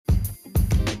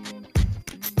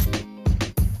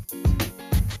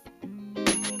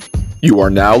You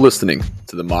are now listening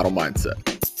to The Model Mindset.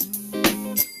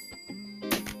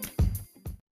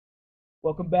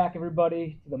 Welcome back,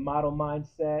 everybody, to The Model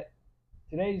Mindset.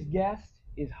 Today's guest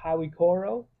is Howie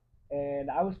Coro,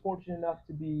 and I was fortunate enough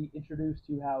to be introduced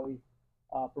to Howie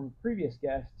from a previous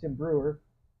guest, Tim Brewer.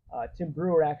 Tim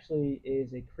Brewer actually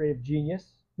is a creative genius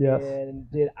and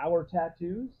did our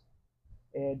tattoos.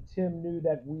 And Tim knew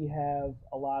that we have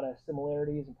a lot of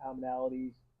similarities and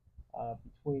commonalities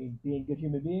between being good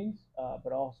human beings,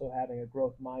 but also having a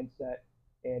growth mindset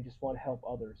and just want to help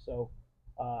others. So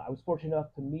I was fortunate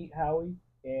enough to meet Howie,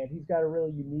 and he's got a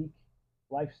really unique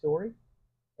life story,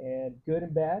 and good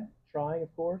and bad, trying,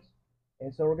 of course.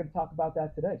 And so we're going to talk about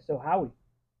that today. So Howie,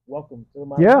 welcome to the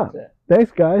Mindset.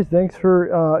 Thanks, guys. Thanks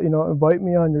for inviting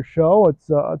me on your show. It's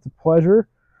a pleasure.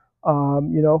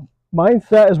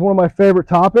 Mindset is one of my favorite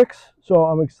topics, so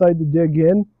I'm excited to dig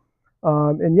in.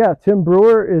 Tim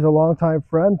Brewer is a longtime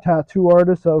friend, tattoo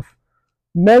artist of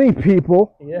many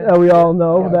people that we all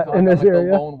know that in this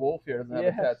area. The lone wolf here doesn't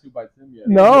have a tattoo by Tim yet.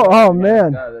 No,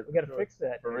 man. We got to fix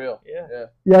that. For real.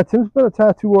 Yeah, Tim's been a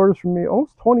tattoo artist for me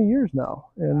almost 20 years now,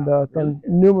 and done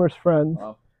numerous friends.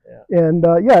 Wow. Yeah. And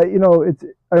I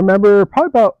remember probably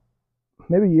about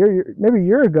maybe a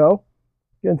year ago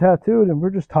getting tattooed, and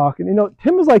we're just talking.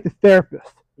 Tim is like the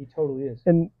therapist. He totally is.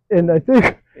 And I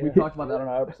think we talked about that on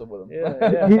our episode with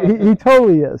him. He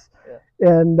totally is.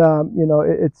 Yeah. And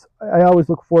I always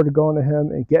look forward to going to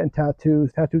him and getting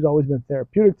tattoos. Tattoos always been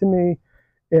therapeutic to me,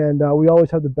 and we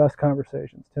always have the best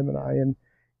conversations, Tim and I. And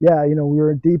we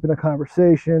were deep in a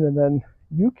conversation, and then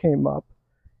you came up,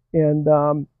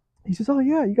 and he says, "Oh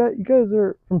yeah, you guys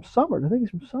are from Summers. I think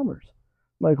he's from Summers."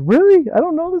 I'm like, "Really? I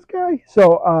don't know this guy."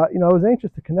 So I was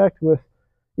anxious to connect with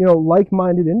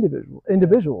like-minded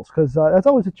individuals, because that's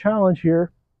always a challenge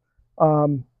here.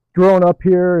 Growing up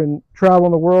here and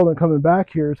traveling the world and coming back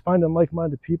here is finding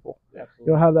like-minded people.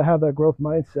 Absolutely. Have that growth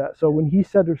mindset. So when he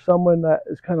said there's someone that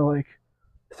is kind of like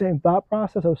the same thought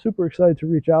process, I was super excited to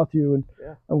reach out to you, and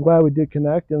I'm glad we did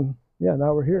connect. And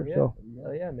now we're here. Oh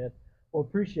yeah, man. Well,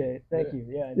 appreciate it. Thank you.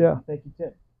 Thank you,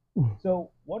 Tim. So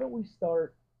why don't we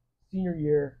start senior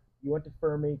year? You went to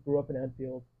Fermi, grew up in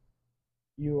Enfield.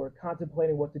 You were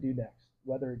contemplating what to do next,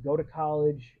 whether go to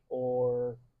college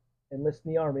or enlist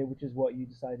in the Army, which is what you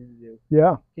decided to do.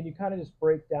 Yeah. Can you kind of just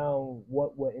break down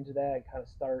what went into that and kind of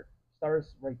start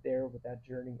us right there with that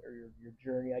journey, or your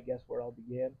journey, I guess, where it all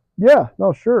began? Yeah,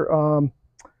 no, sure.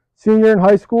 Senior year in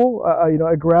high school,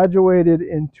 I graduated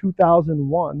in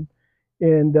 2001,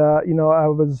 and I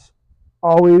was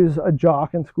always a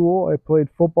jock in school. I played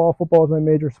football. Football was my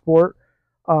major sport,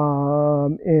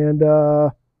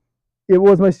 it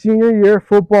was my senior year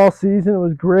football season. It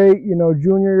was great.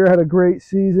 Junior year had a great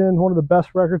season. One of the best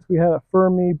records we had at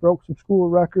Fermi, broke some school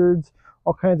records,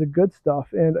 all kinds of good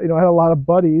stuff. And, I had a lot of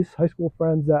buddies, high school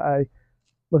friends that I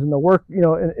was in the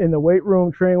weight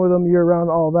room, training with them year round,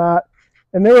 all that.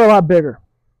 And they were a lot bigger.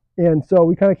 And so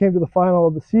we kind of came to the final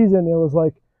of the season, and it was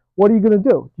like, what are you going to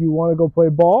do? Do you want to go play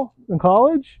ball in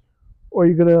college? Or are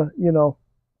you going to,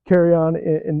 carry on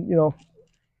and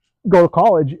go to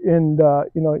college and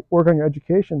work on your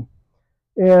education?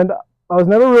 And I was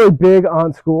never really big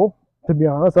on school, to be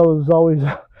honest. I was always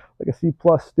like a C+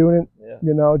 student.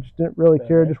 Just didn't really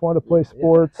care, just wanted to play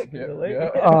sports. I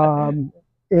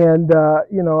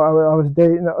was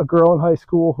dating a girl in high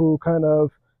school who kind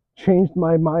of changed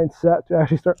my mindset to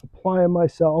actually start applying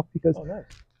myself, because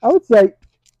I would say,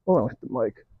 hold on with the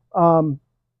mic.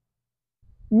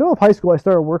 Middle of high school, I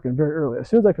started working very early. As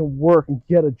soon as I could work and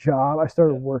get a job, I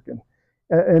started working.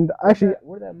 And actually,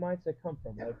 where did that mindset come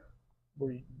from? Like,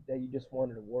 that you just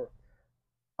wanted to work?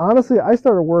 Honestly, I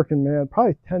started working, man,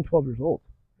 probably 10, 12 years old.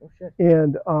 Oh shit.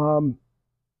 And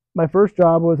my first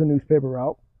job was a newspaper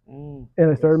route, and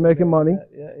I started making money.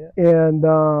 And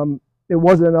it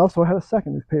wasn't enough, so I had a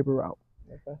second newspaper route.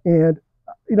 Okay. And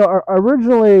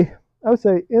originally, I would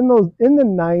say in the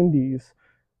 90s.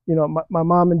 My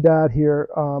mom and dad here,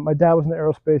 my dad was in the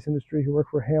aerospace industry. He worked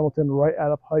for Hamilton right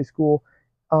out of high school.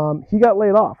 He got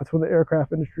laid off. That's when the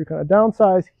aircraft industry kind of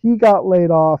downsized. He got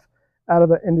laid off out of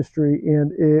the industry,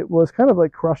 and it was kind of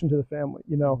like crushing to the family.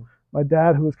 My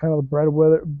dad, who was kind of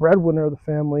the breadwinner of the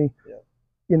family,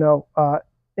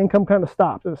 income kind of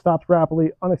stopped. It stopped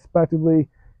rapidly, unexpectedly,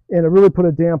 and it really put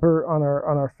a damper on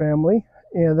our family.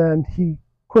 And then he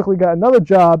quickly got another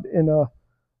job in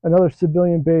another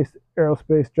civilian-based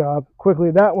aerospace job.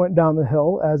 Quickly, that went down the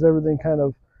hill as everything kind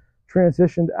of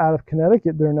transitioned out of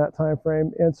Connecticut during that time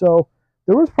frame. And so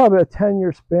there was probably a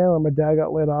 10-year span where my dad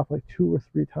got laid off like 2 or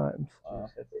 3 times.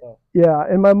 Yeah,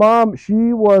 and my mom,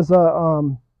 she was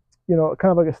kind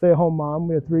of like a stay-at-home mom.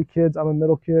 We had 3 kids. I'm a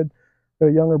middle kid. got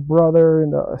a younger brother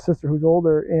and a sister who's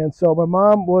older. And so my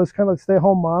mom was kind of like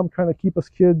stay-at-home mom, trying to keep us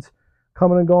kids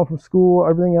coming and going from school,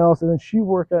 everything else. And then she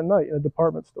worked at night in a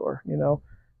department store, you know,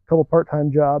 a couple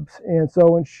part-time jobs. And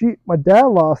so when my dad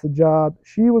lost the job,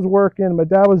 she was working. My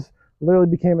dad literally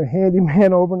became a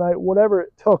handyman overnight, whatever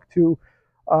it took to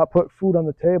put food on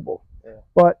the table. Yeah.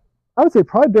 But I would say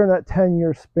probably during that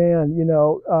 10-year span, you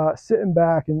know, sitting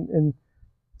back and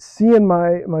seeing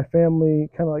my family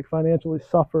kind of like financially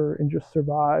suffer and just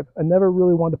survive. I never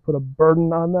really wanted to put a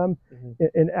burden on them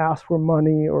and ask for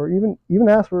money or even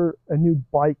ask for a new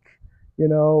bike, you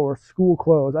know, or school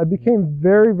clothes. I became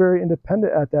very, very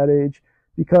independent at that age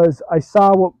because I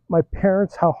saw what my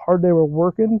parents, how hard they were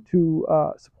working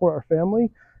to support our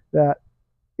family, that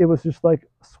it was just like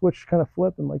a switch kind of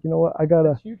flipped and like, you know what, I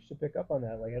gotta. It's huge to pick up on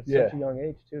that, like at such a young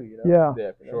age too, you know.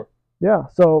 Yeah, for sure. Yeah,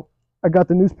 so I got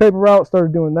the newspaper route,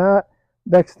 started doing that.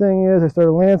 Next thing is I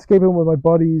started landscaping with my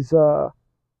buddy's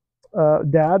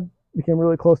dad, became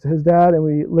really close to his dad, and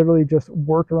we literally just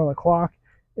worked around the clock.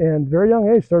 And very young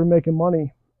age, started making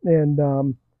money. And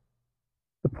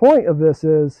the point of this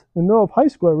is, in the middle of high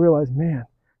school, I realized, man,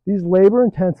 these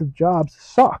labor-intensive jobs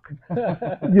suck.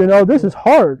 You know, this is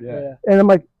hard. Yeah. And I'm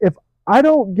like, if I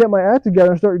don't get my act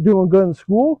together and start doing good in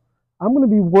school, I'm going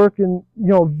to be working, you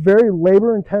know, very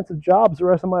labor-intensive jobs the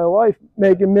rest of my life,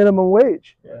 making minimum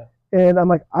wage. Yeah. And I'm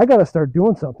like, I got to start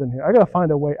doing something here. I got to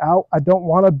find a way out. I don't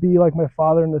want to be like my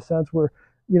father in the sense where,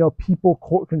 you know, people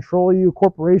control you,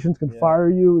 corporations can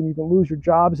fire you, and you can lose your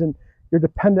jobs, and you're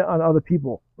dependent on other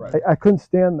people. Right. I couldn't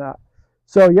stand that.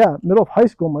 So yeah, middle of high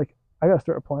school, I'm like, I got to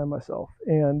start applying myself.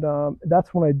 And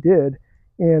that's when I did.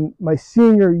 And my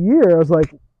senior year, I was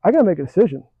like, I got to make a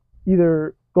decision.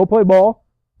 Either go play ball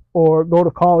or go to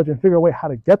college and figure a way how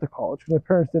to get to college, because my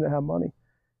parents didn't have money.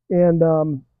 And,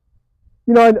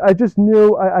 you know, I just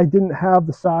knew I didn't have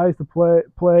the size to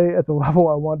play at the level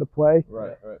I wanted to play.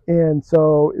 Right. And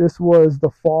so this was the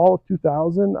fall of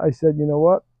 2000. I said, you know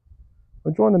what?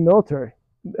 I'm joining the military.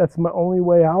 That's my only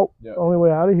way out. Yeah. The only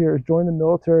way out of here is join the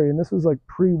military. And this was like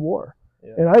pre-war.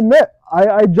 Yeah. And I admit,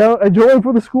 I joined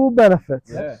for the school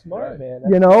benefits. That's smart, man.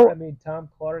 That's smart. I mean, Tom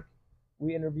Clark,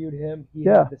 we interviewed him. He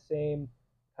had the same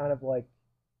kind of like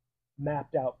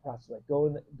mapped out process, like go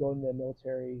in the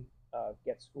military,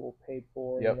 get school paid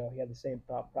for. You know, he had the same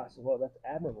thought process. Well, that's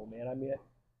admirable, man. I mean,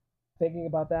 thinking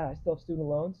about that, I still have student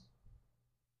loans.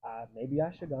 Maybe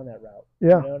I should have gone that route.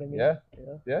 Yeah. You know what I mean?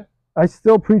 Yeah. I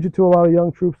still preach it to a lot of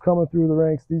young troops coming through the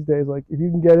ranks these days. Like, if you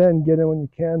can get in when you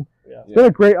can. Yeah. It's been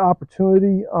a great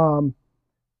opportunity.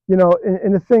 You know,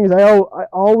 and the thing is, I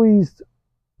always,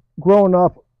 growing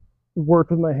up,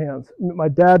 worked with my hands. My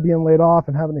dad being laid off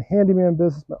and having a handyman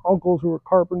business, my uncles who were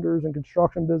carpenters and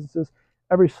construction businesses.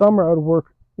 Every summer I would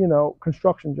work, you know,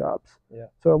 construction jobs. Yeah.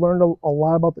 So I learned a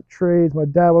lot about the trades. My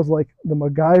dad was like the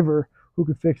MacGyver who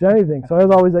could fix anything. So I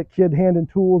was always that kid handing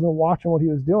tools and watching what he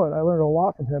was doing. I learned a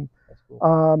lot from him. That's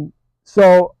cool.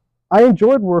 So I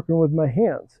enjoyed working with my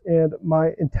hands, and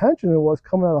my intention was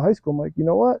coming out of high school, I'm like, you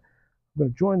know what? I'm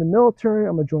going to join the military.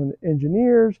 I'm going to join the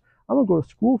engineers. I'm going to go to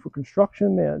school for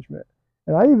construction management.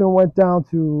 And I even went down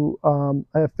to,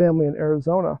 I have family in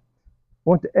Arizona.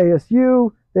 Went to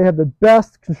ASU. They have the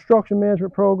best construction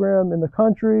management program in the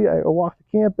country. I walked the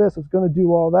campus. I was going to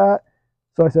do all that.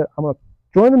 So I said, I'm going to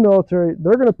join the military.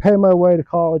 They're going to pay my way to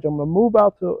college. I'm going to move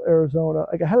out to Arizona.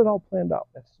 Like, I had it all planned out.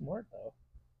 That's smart, though.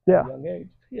 Yeah. At a young age.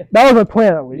 Yeah. That was my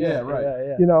plan, at least. Yeah, right.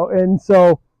 Yeah. You know, and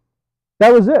so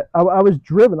that was it. I was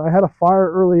driven. I had a fire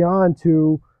early on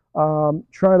to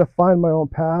trying to find my own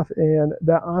path, and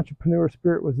that entrepreneur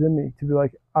spirit was in me to be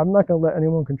like, I'm not going to let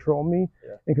anyone control me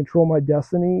and control my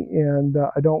destiny, and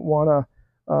I don't want to,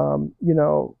 you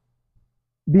know,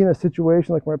 be in a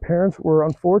situation like my parents were,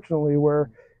 unfortunately, where,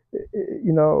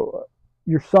 you know,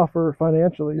 you suffer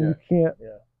financially and you can't,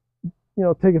 you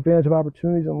know, take advantage of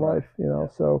opportunities in life, you know.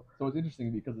 So it's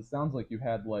interesting because it sounds like you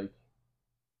had, like,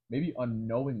 maybe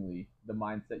unknowingly the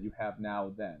mindset you have now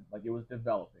then. Like, it was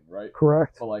developing, right?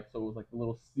 Correct. But, like, so it was like the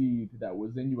little seed that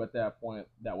was in you at that point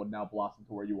that would now blossom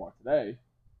to where you are today.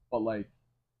 But, like,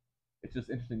 it's just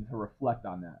interesting to reflect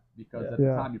on that, because at the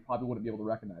time you probably wouldn't be able to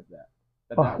recognize that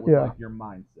was like your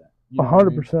mindset.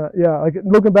 100%. Yeah. Like,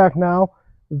 looking back now,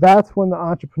 that's when the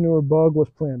entrepreneur bug was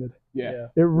planted. Yeah.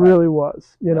 It really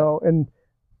was, you know. And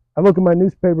I look at my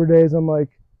newspaper days, I'm like,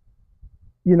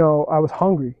 you know, I was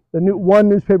hungry. One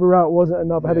newspaper route wasn't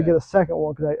enough. I had to get a second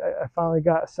one because I finally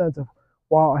got a sense of,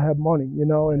 wow, I have money, you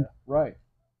know, and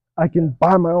I can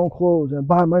buy my own clothes and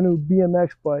buy my new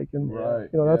BMX bike, and you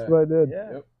know, that's what I did.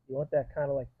 Yeah. You want that kind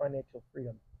of like financial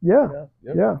freedom. Yeah.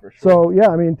 You know? Yeah. For sure. So yeah,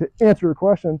 I mean, to answer your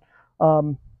question,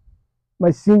 you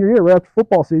my senior year, right after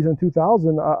football season,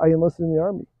 2000, I enlisted in the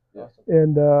Army. Awesome.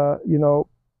 And,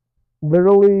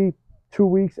 literally 2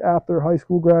 weeks after high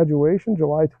school graduation,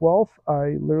 July 12th,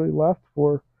 I literally left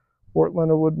for Fort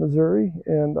Leonard Wood, Missouri,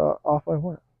 and off I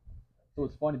went. So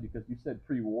it's funny because you said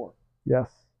pre-war. Yes.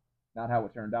 Not how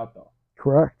it turned out, though.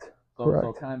 Correct.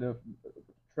 So kind of,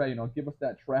 Trey, give us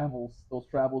those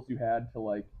travels you had to,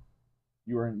 like,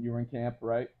 you were in camp,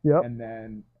 right? Yep. And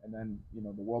then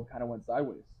the world kind of went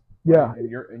sideways. Yeah.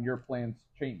 Right? And your plans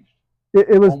changed.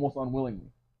 It was almost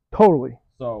unwillingly. Totally.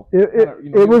 So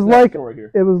it was like it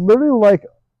was literally like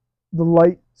the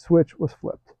light switch was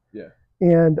flipped. Yeah.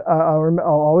 And I'll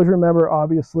always remember,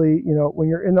 obviously, when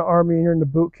you're in the Army and you're in the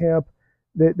boot camp,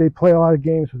 they play a lot of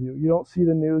games with you. You don't see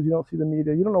the news, you don't see the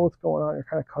media, you don't know what's going on. You're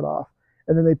kind of cut off.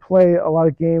 And then they play a lot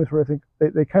of games where I think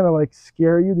they kind of like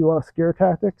scare you, do a lot of scare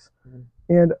tactics. Mm-hmm.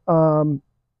 And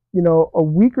a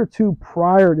week or two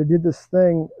prior, they did this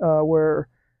thing where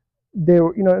they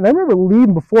were, and I remember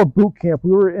leaving before boot camp.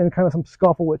 We were in kind of some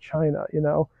scuffle with China,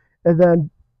 and then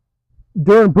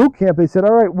during boot camp, they said,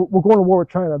 all right, we're going to war with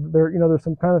China. There's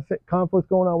some kind of conflict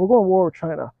going on. We're going to war with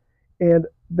China. And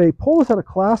they pulled us out of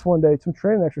class one day, some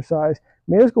training exercise,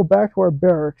 made us go back to our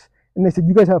barracks, and they said,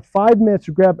 you guys have 5 minutes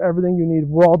to grab everything you need.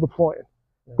 We're all deploying.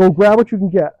 Go grab what you can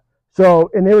get. So,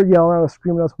 and they were yelling at us,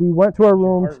 screaming at us. We went to our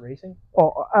rooms. Heart racing?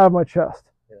 Oh, out of my chest.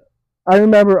 Yeah. I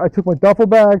remember I took my duffel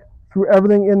bag, threw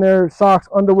everything in there, socks,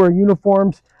 underwear,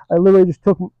 uniforms. I literally just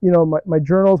took, my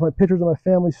journals, my pictures of my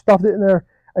family, stuffed it in there.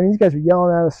 I mean, these guys were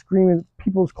yelling at us, screaming.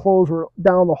 People's clothes were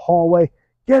down the hallway.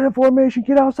 Get in formation,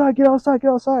 get outside, get outside, get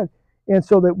outside. And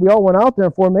so that we all went out there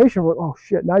in formation. We're like, oh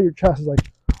shit, now your chest is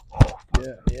like, oh,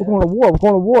 we're going to war, we're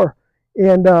going to war.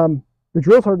 And the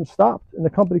drill sergeant stopped, and the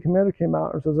company commander came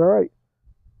out and says, all right,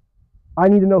 I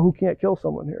need to know who can't kill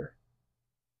someone here.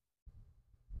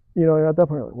 And at that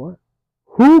point, you're like, what?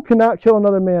 Who cannot kill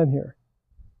another man here?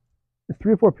 And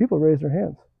 3 or 4 people raised their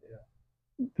hands.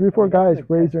 Yeah. 3 or 4 guys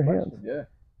raised their hands. Yeah.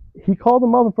 He called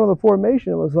them up in front of the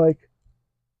formation and was like,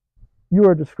 you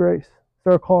are a disgrace.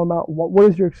 Started calling him out. What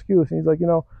is your excuse? And he's like,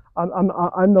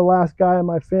 I'm the last guy in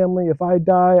my family. If I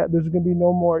die, there's going to be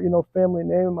no more, family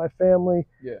name in my family.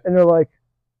 Yeah. And they're like,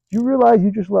 do you realize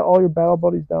you just let all your battle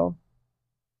buddies down?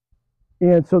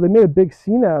 And so they made a big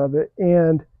scene out of it.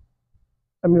 And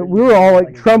I mean, we were all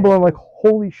like trembling, like,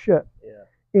 holy shit.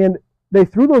 Yeah. And they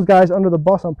threw those guys under the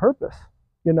bus on purpose,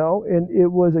 and it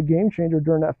was a game changer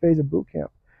during that phase of boot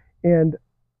camp. And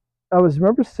I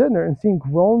remember sitting there and seeing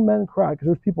grown men cry, because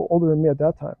there was people older than me at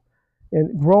that time,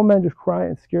 and grown men just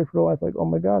crying, scared for their life, like, oh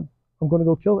my God, I have to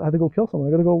go kill someone.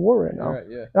 I got to go to war right now. Right,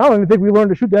 yeah. And I don't even think we learned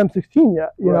to shoot the M16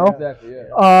 yet, you know? Exactly,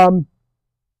 yeah.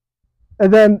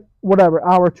 And then, whatever,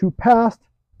 hour or 2 passed.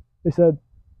 They said,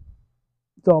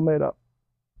 it's all made up.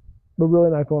 We're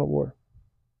really not going to war.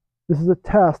 This is a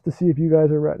test to see if you guys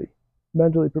are ready,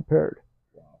 mentally prepared.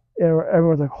 Wow. And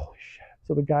everyone's like, holy shit.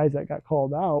 So the guys that got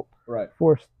called out,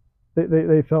 forced,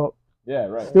 they felt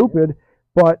stupid.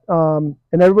 But and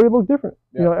everybody looked different.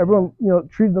 Yeah. Everyone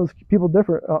treated those people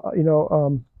different.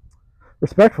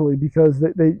 Respectfully, because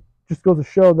they just goes to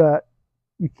show that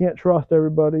you can't trust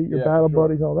everybody, your battle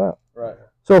buddies, and all that. Right.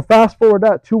 So fast forward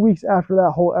that 2 weeks after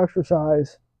that whole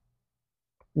exercise.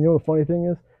 You know what the funny thing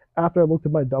is? After I looked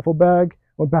at my duffel bag,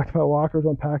 went back to my lockers,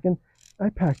 unpacking, I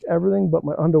packed everything but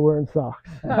my underwear and socks.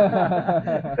 And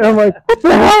I'm like, what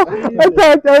the hell? I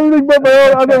packed everything but my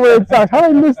own underwear and socks. How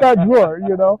did I miss that drawer,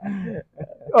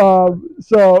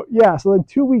 So then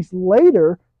 2 weeks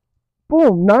later,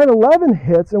 boom, 9/11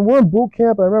 hits, and we're in boot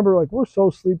camp. I remember, like, we're so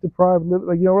sleep deprived,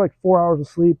 we're like 4 hours of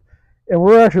sleep, and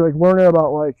we're actually, like, learning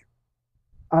about, like,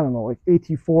 I don't know, like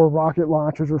AT-4 rocket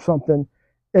launchers or something.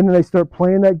 And then they start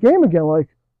playing that game again, like,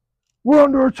 we're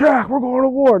under attack, we're going to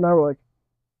war. Now we're like,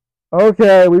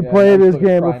 okay, we played this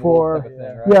game before.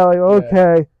 Okay.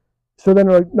 Yeah. So then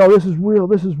they're like, no, this is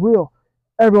real.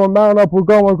 Everyone mount up, we're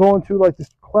going to, like, this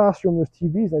classroom, there's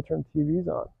TVs, and I turned TVs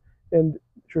on. And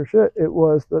sure shit, it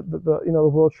was the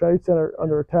World Trade Center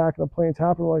under attack, and the planes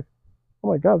happened. We're like, oh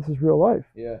my God, this is real life.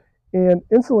 Yeah. And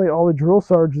instantly all the drill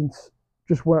sergeants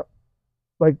just went,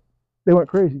 like, they went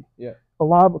crazy. Yeah. A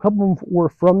couple of them were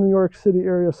from the New York City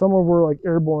area. Some of them were like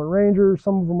airborne rangers.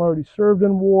 Some of them already served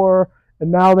in war,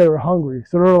 and now they were hungry.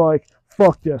 So they're like,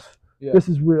 fuck this. Yeah. This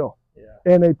is real. Yeah.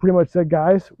 And they pretty much said,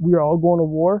 guys, we are all going to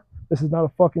war. This is not a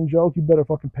fucking joke. You better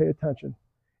fucking pay attention.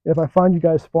 And if I find you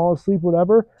guys falling asleep,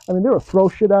 whatever, I mean, they would throw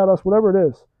shit at us, whatever it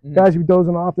is. Mm-hmm. Guys would be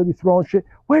dozing off. They'd be throwing shit.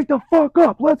 Wake the fuck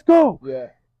up. Let's go. Yeah.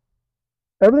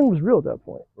 Everything was real at that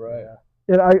point. Right.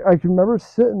 And I can remember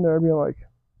sitting there being like,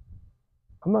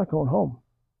 I'm not going home.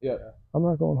 Yeah. I'm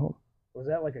not going home. Was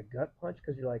that like a gut punch?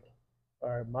 Because you're like, all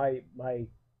right, my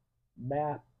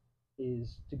map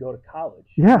is to go to college.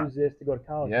 Yeah. Use this to go to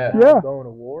college. Yeah. Now Yeah. going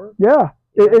to war. Yeah.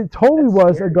 It totally That's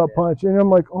was scary, a gut man. punch. And I'm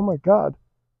like, oh my God,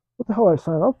 what the hell did I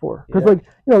sign up for? Because,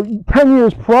 Yeah. like, 10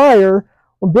 years prior,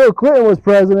 when Bill Clinton was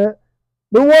president,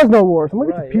 there was no war. So I'm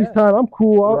like, Right, it's peacetime. yeah. I'm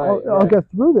cool. I'll Right. get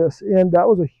through this. And that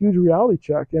was a huge reality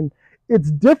check. And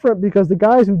it's different because the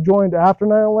guys who joined after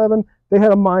 9/11, they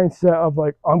had a mindset of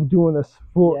like, I'm doing this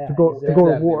to go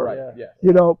to war. Right. Yeah.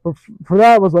 Yeah. But for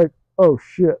that, it was like, oh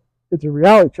shit, it's a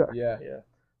reality check. Yeah.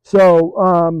 So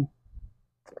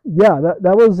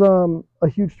that was a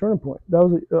huge turning point. That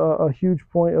was a huge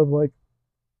point of like,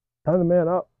 time to man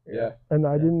up. Yeah. And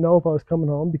I didn't know if I was coming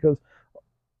home because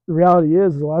the reality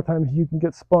is a lot of times you can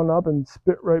get spun up and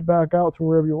spit right back out to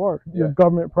wherever you are. Your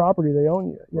government property, they own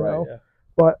you, you know. Yeah.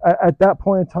 But at that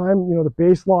point in time, the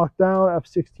base locked down,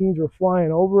 F-16s were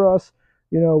flying over us.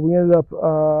 We ended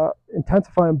up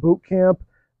intensifying boot camp.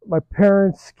 My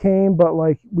parents came, but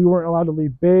like we weren't allowed to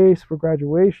leave base for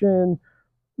graduation.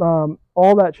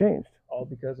 All that changed. All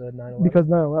because of 9/11. Because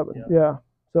 9/11, yeah.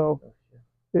 So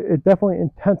it definitely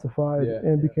intensified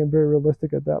and became very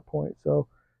realistic at that point. So.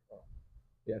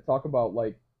 Yeah, talk about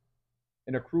like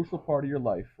in a crucial part of your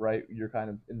life, right? You're kind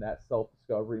of in that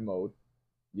self-discovery mode.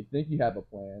 You think you have a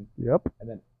plan. Yep. And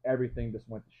then everything just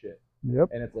went to shit.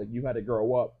 Yep. And it's like you had to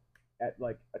grow up at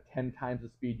like a 10 times the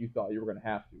speed you thought you were going to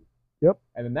have to. Yep.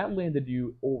 And then that landed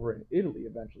you over in Italy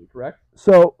eventually, correct?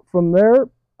 So from there,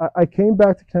 I came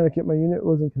back to Connecticut. My unit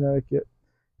was in Connecticut.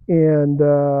 And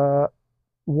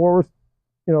war was,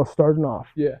 starting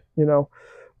off. Yeah.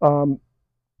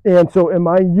 And so in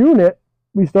my unit,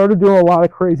 we started doing a lot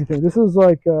of crazy things. This is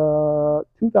like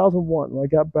 2001 when I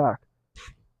got back.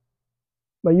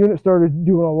 My unit started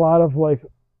doing a lot of like,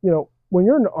 when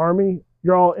you're in the Army,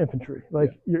 you're all infantry.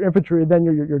 Like you're infantry, then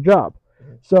you're your job.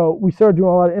 Mm-hmm. So we started doing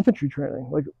a lot of infantry training,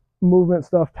 like movement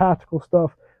stuff, tactical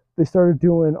stuff. They started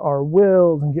doing our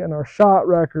wills and getting our shot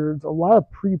records, a lot of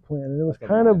pre-planning. It was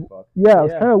kind of, it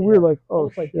was kind of weird. Like, oh,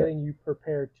 almost like shit. getting you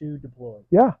prepared to deploy.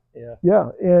 Yeah.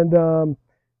 And,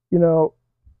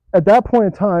 at that point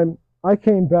in time, I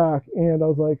came back and I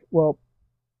was like, well,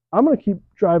 I'm going to keep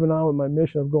driving on with my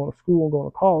mission of going to school and going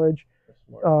to college.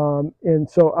 And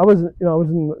so I was in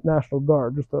the National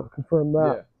Guard, just to confirm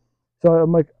that. Yeah. So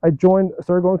I'm like, I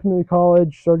started going to community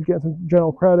college, started getting some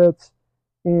general credits,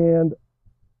 and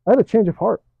I had a change of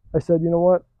heart. I said, you know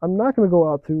what? I'm not going to go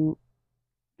out to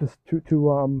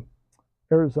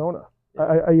Arizona.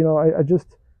 I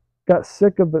just got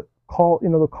sick of the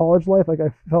college life. Like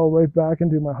I fell right back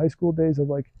into my high school days of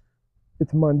like,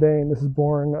 it's mundane. This is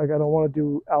boring. Like I don't want to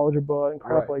do algebra and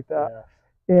crap like that.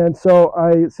 Yeah. And so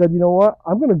I said, you know what?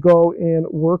 I'm going to go and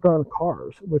work on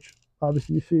cars, which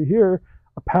obviously you see here.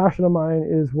 A passion of mine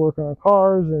is working on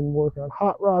cars and working on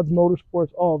hot rods,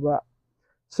 motorsports, all of that.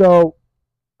 So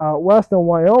out west in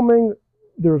Wyoming,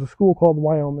 there was a school called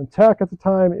Wyoming Tech at the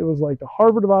time. It was like the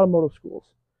Harvard of automotive schools.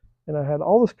 And I had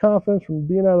all this confidence from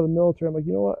being out of the military. I'm like,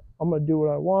 you know what? I'm going to do what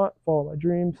I want, follow my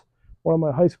dreams. One of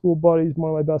my high school buddies, one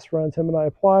of my best friends, him and I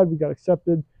applied. We got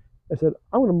accepted. I said,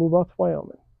 I'm going to move out to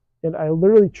Wyoming. And I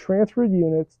literally transferred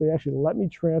units. They actually let me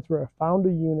transfer. I found a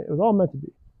unit. It was all meant to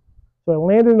be. So I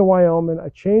landed in Wyoming. I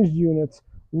changed units.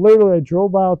 Literally, I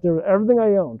drove out there with everything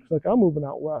I owned. It's like, I'm moving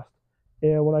out west.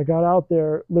 And when I got out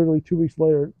there, literally 2 weeks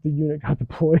later, the unit got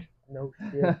deployed. No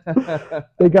shit.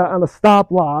 They got on a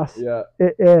stop loss. Yeah.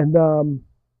 And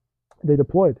they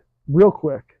deployed real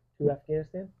quick. To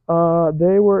Afghanistan?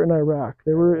 They were in Iraq.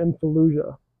 They were in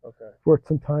Fallujah for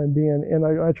some time being. And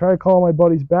I tried calling my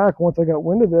buddies back once I got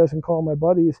wind of this and calling my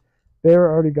buddies. They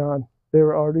were already gone.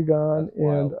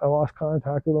 And I lost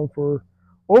contact with them for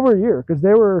over a year because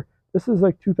this is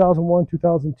like 2001,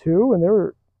 2002, and they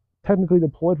were technically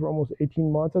deployed for almost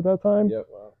 18 months at that time. Yep.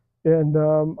 Wow. And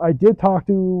I did talk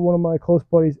to one of my close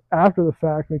buddies after the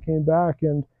fact when he came back,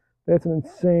 and they had some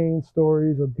insane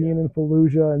stories of being in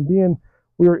Fallujah and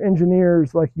we were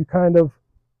engineers, like you kind of,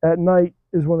 at night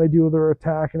is when they do their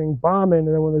attacking and bombing, and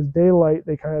then when there's daylight,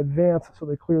 they kind of advance, so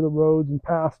they clear the roads and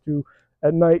pass to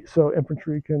at night so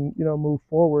infantry can, move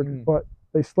forward. Mm. But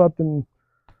they slept in,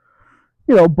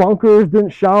 bunkers, didn't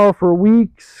shower for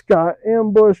weeks, got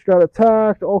ambushed, got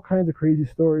attacked, all kinds of crazy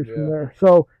stories from there.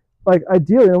 So, like,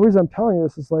 ideally, the reason I'm telling you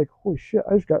this is like, holy shit,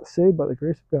 I just got saved by the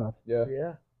grace of God.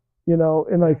 Yeah.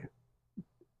 And like,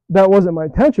 that wasn't my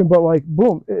intention, but like,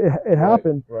 boom, it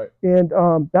happened. Right. And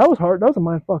that was hard. That was a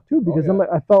mind fuck too, because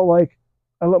I felt like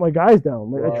I let my guys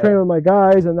down. Like I trained with my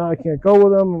guys, and now I can't go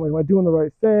with them. I'm like, am I doing the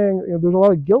right thing? There's a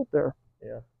lot of guilt there.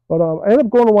 Yeah. But I ended up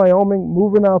going to Wyoming,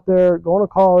 moving out there, going to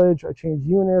college. I changed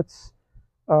units,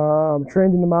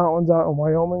 trained in the mountains out in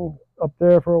Wyoming, up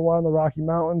there for a while in the Rocky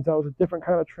Mountains. That was a different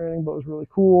kind of training, but it was really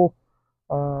cool.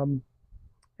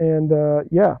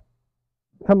 Yeah,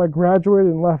 the time I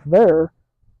graduated and left there,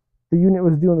 the unit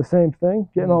was doing the same thing,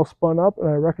 getting all spun up, and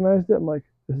I recognized it. I'm like,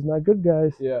 this is not good,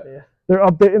 guys. Yeah. They're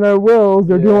updating our wills.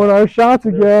 They're doing our shots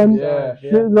again.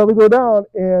 Shit is about to go down.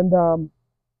 And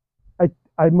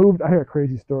I moved. I hear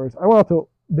crazy stories. I went out to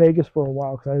Vegas for a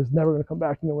while because I was never going to come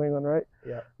back to New England, right?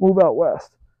 Yeah. Move out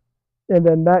west. And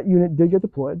then that unit did get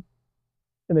deployed.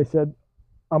 And they said,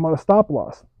 I'm on a stop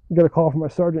loss. You got a call from my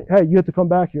sergeant. Hey, you have to come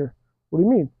back here. What do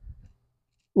you mean?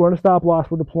 We're on a stop loss.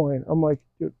 We're deploying. I'm like,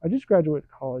 dude, I just graduated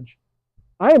college.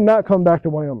 I am not coming back to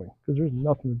Wyoming because there's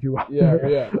nothing to do out there.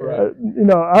 Yeah, right. You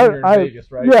know, You're in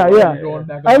Vegas, right? Yeah.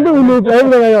 I literally moved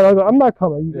everything I got. I go, I'm not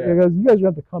coming. Because you guys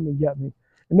have to come and get me.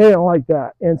 And they didn't like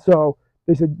that. And so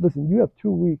they said, listen, you have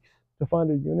 2 weeks to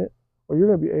find a unit or you're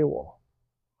going to be AWOL.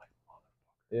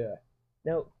 Yeah.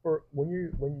 Now, for when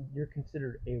you're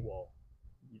considered AWOL,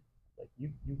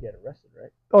 you get arrested,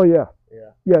 right? Oh yeah.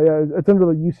 Yeah. It's under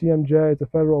the UCMJ. It's a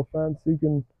federal offense. You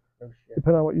can,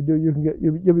 depending on what you do, you can get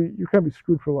you can't be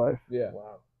screwed for life. Yeah.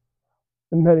 Wow.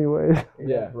 In many ways.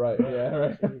 Yeah. Right. Yeah.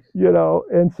 Right. You know,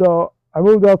 and so I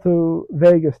moved out to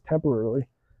Vegas temporarily,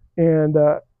 and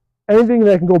anything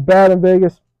that can go bad in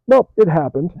Vegas, nope, it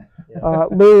happened. Yeah.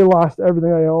 Literally lost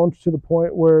everything I owned to the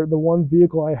point where the one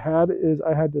vehicle I had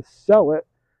to sell it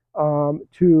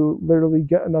to literally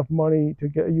get enough money to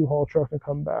get a U-Haul truck and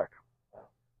come back.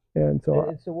 And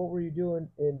so, so what were you doing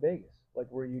in Vegas? Like,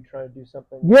 were you trying to do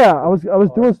something? Yeah, I was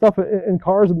doing stuff in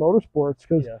cars and motorsports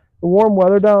because the warm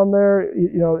weather down there,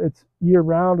 you know, it's year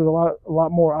round. There's a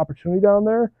lot more opportunity down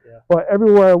there. Yeah. But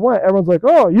everywhere I went, everyone's like,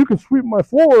 "Oh, you can sweep my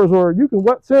floors or you can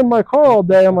wet sand my car all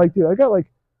day." I'm like, dude, I got like,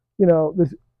 you know,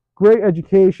 this great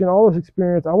education, all this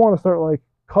experience. I want to start like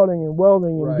cutting and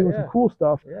welding and doing some cool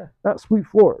stuff, not sweep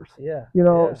floors. Yeah. You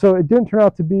know, so it didn't turn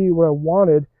out to be what I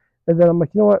wanted. And then I'm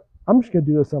like, you know what? I'm just gonna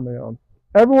do this on my own.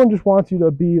 Everyone just wants you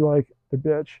to be like the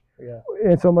bitch. Yeah.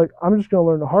 And so I'm like, I'm just gonna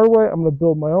learn the hard way. I'm gonna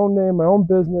build my own name, my own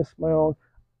business, my own.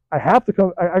 I have to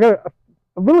come. I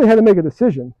literally had to make a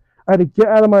decision. I had to get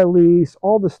out of my lease,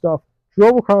 all this stuff.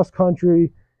 Drove across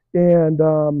country, and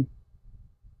I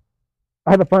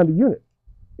had to find a unit.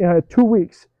 And I had 2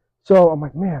 weeks. So I'm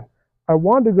like, man, I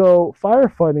wanted to go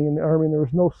firefighting in the Army, and there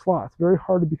was no slots. Very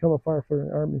hard to become a firefighter in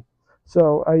the Army.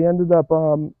 So I ended up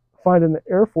finding the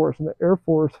Air Force, and the Air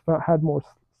Force had more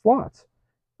slots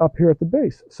up here at the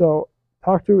base. So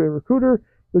talked to a recruiter.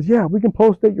 He goes, yeah, we can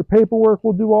post-date your paperwork.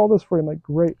 We'll do all this for you. I'm like,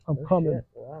 great, I'm coming. Shit.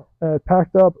 Wow. And I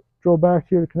packed up, drove back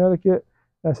here to Connecticut.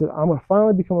 And I said, I'm going to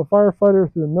finally become a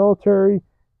firefighter through the military,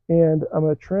 and I'm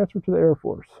going to transfer to the Air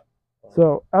Force. Wow.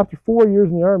 So after 4 years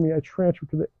in the Army, I transferred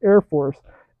to the Air Force,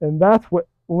 and that's what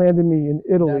landed me in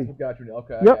Italy. That's what got you.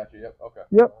 Okay, yep. I got you. Yep. Okay.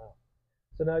 Yep. Wow.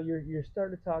 So now you're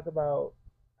starting to talk about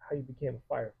how you became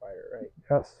a firefighter, right?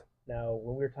 Yes. Now,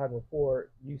 when we were talking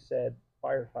before, you said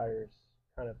firefighters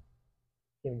kind of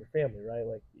came in your family, right?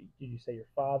 Like, did you say your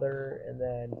father, and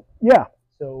then? Yeah.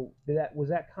 So was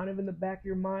that kind of in the back of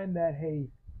your mind that, hey,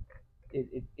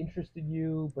 it interested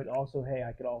you, but also, hey,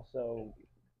 I could also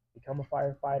become a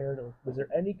firefighter? Or was there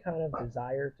any kind of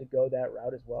desire to go that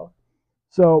route as well?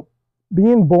 So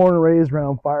being born and raised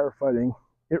around firefighting,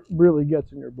 it really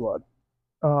gets in your blood.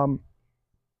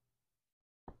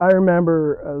 I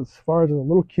remember as far as a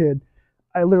little kid,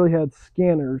 I literally had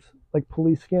scanners, like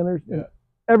police scanners, in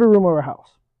every room of our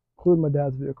house, including my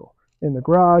dad's vehicle, in the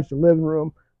garage, the living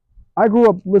room. I grew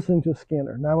up listening to a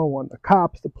scanner, 911, the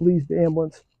cops, the police, the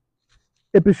ambulance.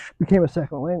 It became a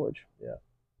second language. Yeah.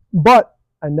 But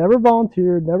I never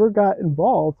volunteered, never got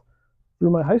involved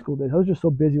through my high school days. I was just so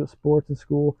busy with sports and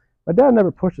school. My dad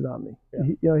never pushed it on me.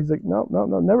 Yeah. He's like, no,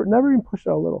 never even pushed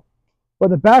it out a little. But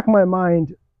in the back of my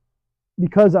mind,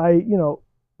 because I,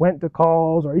 went to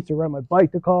calls, or I used to ride my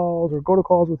bike to calls, or go to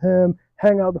calls with him,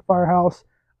 hang out at the firehouse,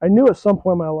 I knew at some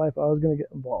point in my life I was going to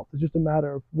get involved. It's just a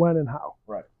matter of when and how.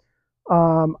 Right.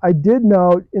 I did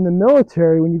know in the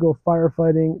military, when you go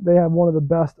firefighting, they have one of the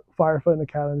best firefighting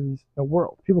academies in the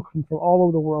world. People come from all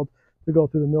over the world to go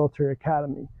through the military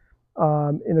academy.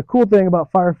 And the cool thing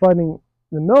about firefighting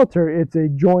in the military, it's a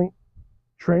joint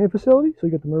training facility. So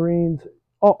you get the Marines,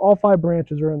 all 5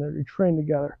 branches are in there. You train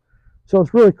together. So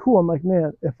it's really cool. I'm like,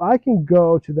 man, if I can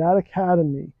go to that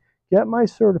academy, get my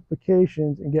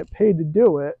certifications, and get paid to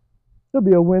do it, it'll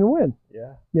be a win-win.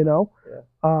 Yeah. Yeah.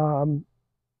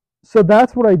 So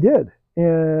that's what I did.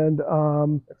 And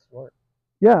that's smart.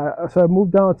 Yeah, so I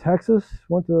moved down to Texas,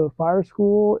 went to fire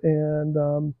school, and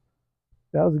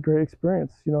that was a great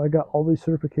experience. I got all these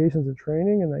certifications and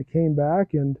training, and I came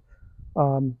back, and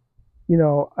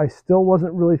I still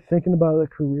wasn't really thinking about a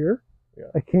career.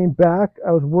 Yeah. I came back.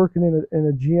 I was working in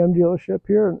a GM dealership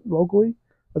here locally,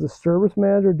 as a service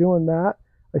manager doing that.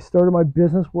 I started my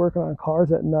business working on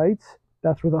cars at nights.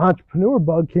 That's where the entrepreneur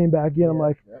bug came back in. I'm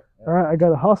like, all right, I got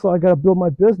to hustle. I got to build my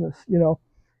business, you know.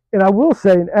 And I will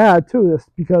say and add to this,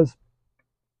 because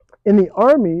in the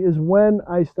Army is when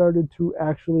I started to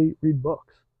actually read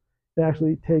books and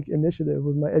actually take initiative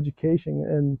with my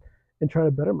education and try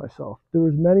to better myself. There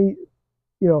was many,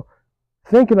 you know,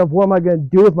 thinking of what am I going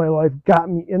to do with my life got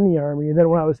me in the Army. And then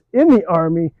when I was in the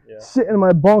Army, sitting in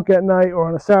my bunk at night or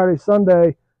on a Saturday,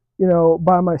 Sunday, you know,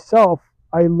 by myself,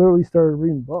 I literally started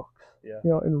reading books, you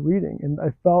know, and reading. And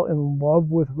I fell in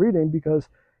love with reading because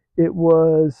it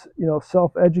was, you know,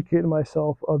 self-educating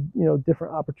myself of, you know,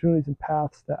 different opportunities and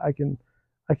paths that I can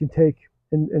take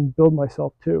and build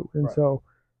myself to. And so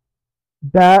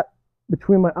that,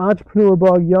 between my entrepreneur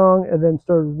bug young and then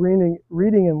started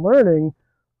reading and learning,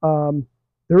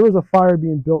 there was a fire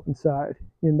being built inside.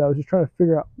 And I was just trying to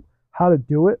figure out how to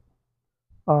do it.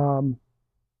 When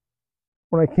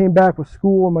I came back with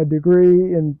school and my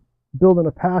degree and building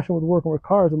a passion with working with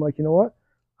cars, I'm like, you know what?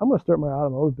 I'm going to start my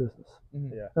automotive business.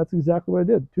 That's exactly what I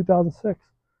did, 2006.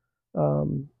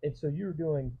 And so you were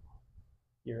doing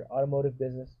your automotive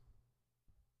business,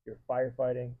 your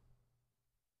firefighting.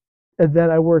 And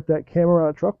then I worked at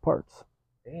Camerata Truck Parts.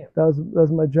 Damn. That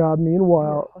was my job.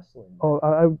 Meanwhile,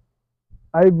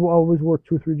 I've always worked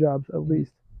 2 or 3 jobs at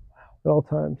least at all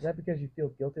times. Is that because you feel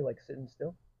guilty, like sitting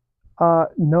still?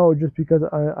 No, just because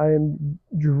I am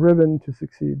driven to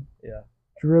succeed. Yeah.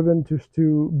 Driven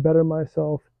to better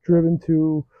myself. Driven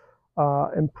to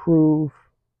improve.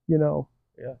 You know.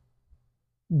 Yeah.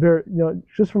 Very, you know,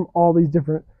 just from all these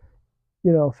different,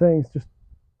 you know, things. Just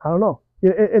I don't know.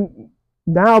 And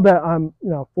now that I'm,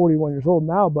 you know, 41 years old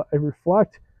now, but I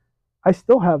reflect, I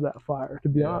still have that fire, to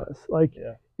be honest. Like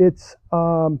it's,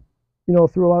 you know,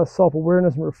 through a lot of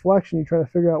self-awareness and reflection, you try to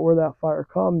figure out where that fire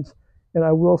comes. And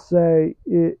I will say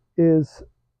it is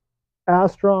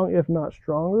as strong, if not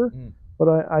stronger, but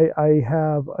I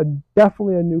have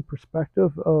definitely a new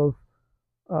perspective of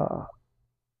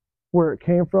where it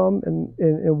came from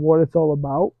and what it's all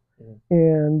about.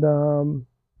 And,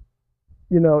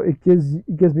 you know, it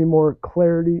gives me more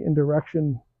clarity and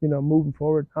direction, you know, moving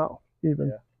forward now,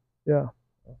 even. Yeah.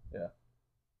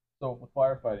 So with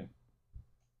firefighting,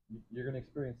 you're going to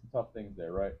experience some tough things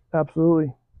there, right?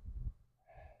 Absolutely.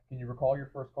 Can you recall your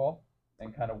first call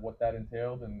and kind of what that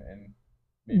entailed and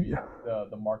maybe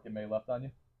the mark it may have left on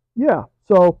you? Yeah.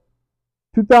 So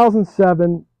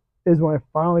 2007 is when I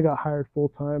finally got hired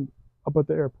full-time up at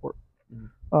the airport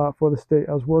for the state.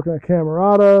 I was working at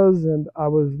Camaradas, and I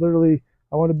was literally,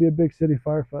 I wanted to be a big city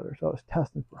firefighter. So I was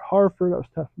testing for Hartford. I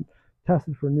was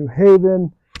testing for New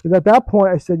Haven. Because at that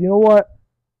point, I said, you know what?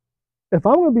 If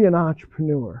I'm going to be an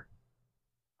entrepreneur,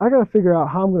 I got to figure out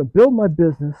how I'm going to build my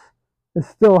business and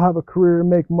still have a career and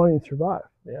make money and survive.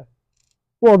 Yeah.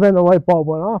 Well, then the light bulb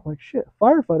went off. Like, shit,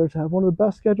 firefighters have one of the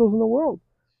best schedules in the world.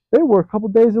 They work a couple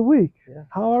days a week. Yeah.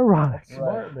 How ironic.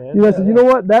 Smart, man. You know, I said, you know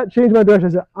what? That changed my direction.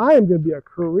 I said, I am going to be a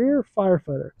career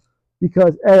firefighter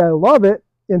because A, I love it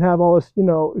and have all this, you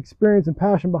know, experience and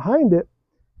passion behind it.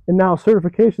 And now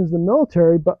certifications in the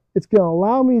military, but it's going to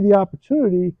allow me the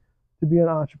opportunity to be an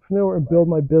entrepreneur and build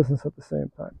my business at the same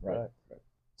time. Right.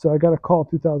 So I got a call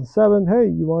in 2007. Hey,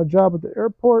 you want a job at the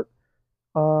airport?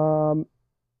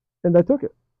 And I took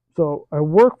it. So I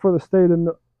work for the state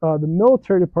of the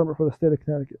military department for the state of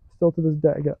Connecticut. Still to this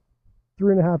day, I got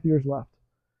 3.5 years left,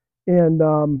 and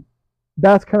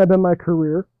that's kind of been my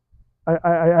career.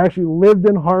 I actually lived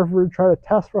in Hartford, tried to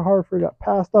test for Hartford, got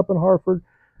passed up in Hartford,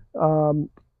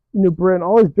 New Britain,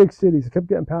 all these big cities. I kept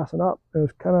getting passing up. It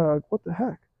was kind of like, what the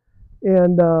heck?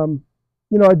 And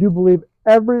you know, I do believe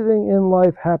everything in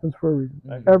life happens for a reason.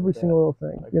 Every single little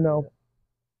thing, you know.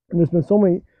 And there's been so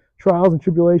many trials and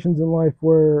tribulations in life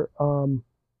where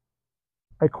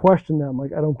I question them.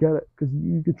 Like, I don't get it, because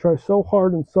you could try so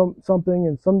hard in something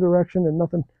in some direction and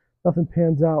nothing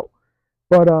pans out.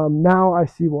 But now I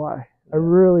see why. I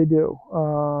really do.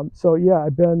 So yeah,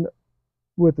 I've been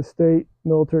with the state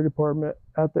military department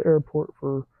at the airport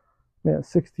for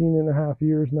 16.5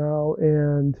 years now,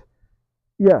 and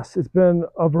yes, it's been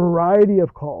a variety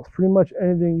of calls, pretty much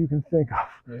anything you can think of.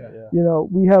 You know,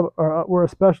 we're a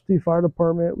specialty fire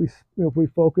department. We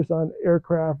focus on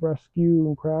aircraft rescue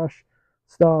and crash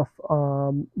stuff.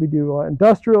 We do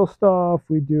industrial stuff.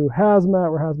 We do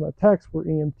hazmat. We're hazmat techs. We're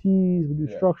EMTs. We do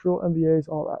structural MVAs,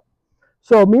 all that.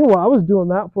 So meanwhile, I was doing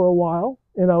that for a while,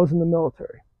 and I was in the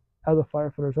military as a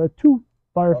firefighter. So I had 2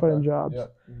 firefighting jobs.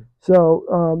 So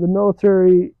the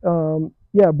military,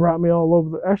 brought me all over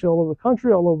the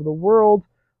country, all over the world.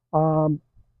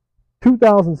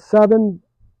 2007,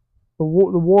 the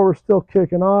war was still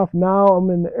kicking off. Now I'm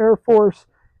in the Air Force,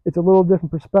 it's a little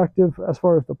different perspective as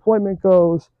far as deployment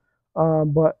goes.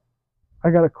 But I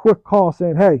got a quick call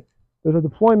saying, hey, there's a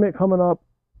deployment coming up.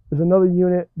 There's another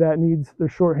unit that they're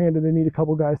shorthanded. They need a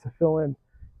couple guys to fill in.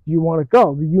 Do you want to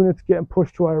go? The unit's getting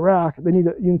pushed to Iraq. They need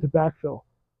a unit to backfill.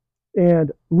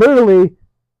 And literally,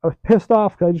 I was pissed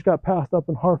off because I just got passed up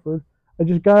in Hartford. I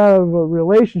just got out of a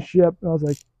relationship, and I was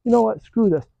like, you know what? Screw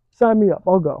this. Sign me up.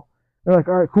 I'll go. They're like,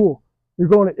 all right, cool. You're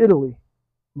going to Italy.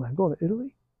 I'm like, going to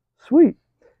Italy? Sweet.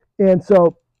 And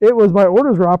so it was, my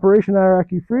orders were Operation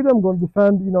Iraqi Freedom, going to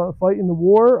defend, fight in the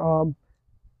war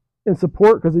in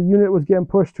support because the unit was getting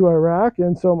pushed to Iraq.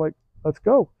 And so I'm like, let's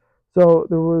go. So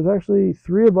there was actually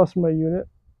 3 of us in my unit.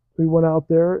 We went out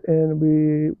there and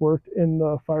we worked in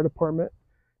the fire department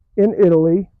in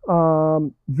Italy.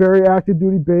 Very active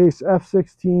duty base,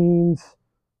 F-16s,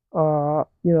 all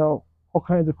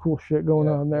kinds of cool shit going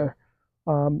on there.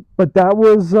 But that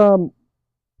was, a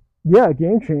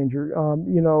game changer. A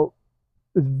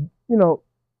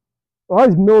lot of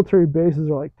these military bases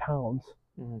are like towns.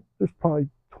 Mm-hmm. There's probably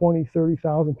 20,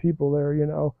 30,000 people there,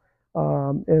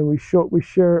 and we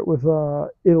share it with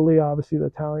Italy, obviously the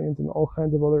Italians and all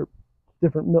kinds of other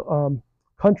different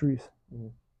countries.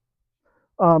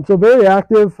 Mm-hmm. So very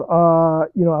active. I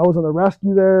was on the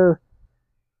rescue there,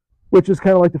 which is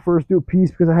kind of like the first do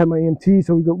piece because I had my EMT.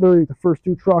 So we go literally the first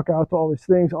do truck out to all these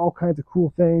things, all kinds of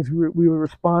cool things. We would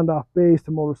respond off base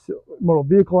to motor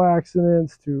vehicle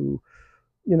accidents, to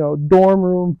dorm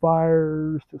room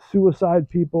fires, to suicide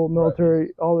people, military,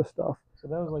 right. All this stuff. So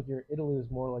that was like Italy was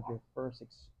more like your first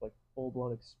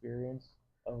full-blown experience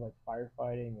of like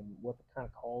firefighting and what the kind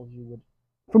of calls you would.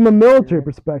 From a military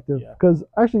perspective, because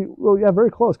actually, very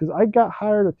close. Because I got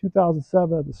hired in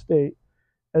 2007 at the state,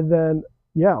 and then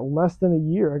less than a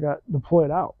year I got deployed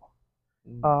out.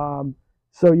 Mm.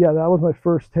 So that was my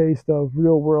first taste of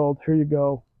real world. Here you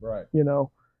go, right?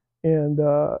 And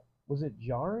was it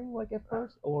jarring at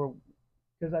first, or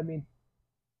because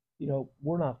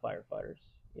we're not firefighters.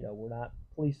 We're not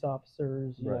police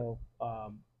officers, right.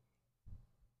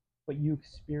 But you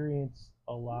experience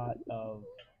a lot of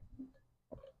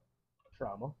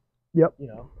trauma. Yep.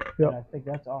 And I think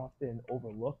that's often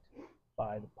overlooked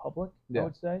by the public, I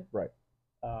would say. Right.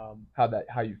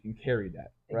 How you can carry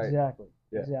that, right? Exactly.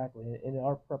 Yeah. Exactly. In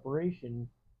our preparation,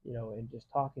 and just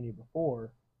talking to you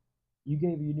before, you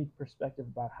gave a unique perspective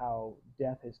about how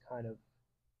death has kind of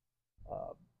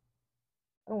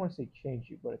I don't want to say change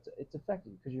you, but it's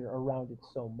affected because you're around it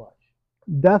so much.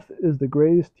 Death is the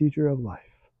greatest teacher of life.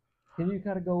 Can you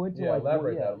kind of go into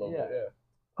elaborate that a little bit?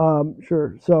 Yeah.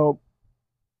 Sure. So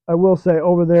I will say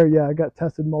over there, I got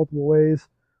tested multiple ways,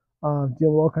 dealing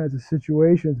with all kinds of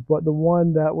situations. But the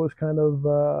one that was kind of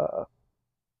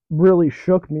really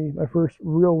shook me, my first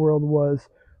real world, was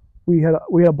we had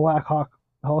a Black Hawk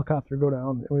helicopter go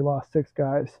down, and we lost 6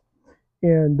 guys.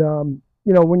 And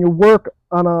when you work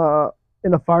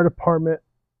in a fire department,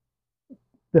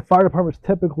 the fire department's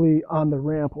typically on the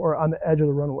ramp or on the edge of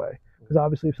the runway because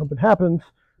obviously if something happens,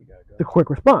 the quick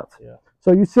response. Yeah.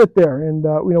 So you sit there, and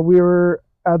we were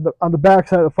on the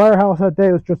backside of the firehouse that day.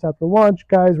 It was just after lunch.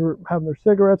 Guys were having their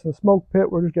cigarettes in the smoke pit.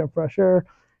 We're just getting fresh air,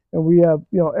 and we have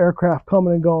aircraft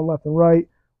coming and going left and right.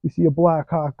 We see a Black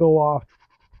Hawk go off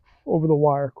over the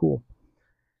wire. Cool.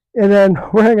 And then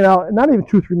we're hanging out, and not even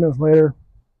 2-3 minutes later,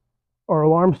 our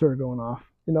alarm started going off.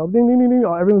 Ding, ding, ding, ding,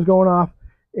 everything was going off.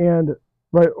 And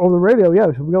right over the radio,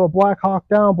 so we got a Black Hawk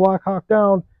down.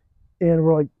 And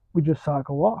we're like, we just saw it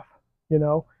go off.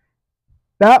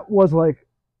 That was like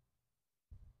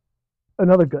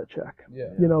another gut check. Yeah.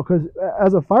 Because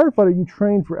as a firefighter, you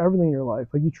train for everything in your life.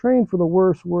 Like you train for the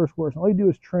worst. All you do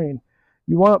is train.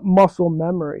 You want muscle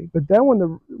memory. But then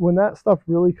when that stuff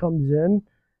really comes in,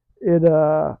 it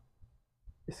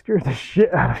scares the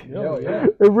shit out of you. Oh, yeah.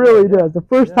 It really does. The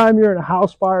first time you're in a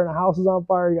house fire and a house is on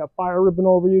fire, you got fire ripping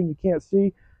over you and you can't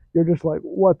see, you're just like,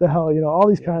 what the hell? All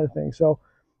these kind of things. So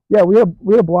we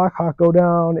had a Black Hawk go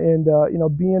down, and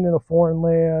being in a foreign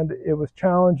land, it was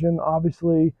challenging.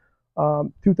 Obviously,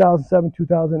 2007,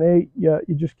 2008,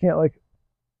 you just can't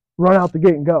run out the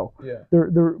gate and go. Yeah.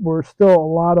 There were still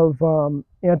a lot of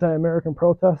anti-American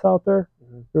protests out there.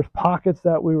 Mm-hmm. There's pockets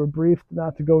that we were briefed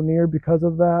not to go near because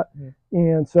of that. Mm-hmm.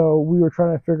 And so we were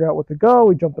trying to figure out what to go.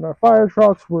 We jumped in our fire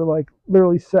trucks. We're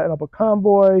literally setting up a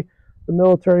convoy. The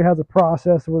military has a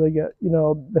process where they get,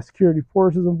 the security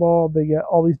forces involved. They get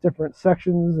all these different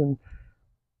sections and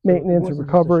maintenance and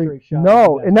recovery.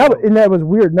 No, and that was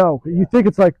weird. No, you think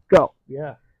it's go.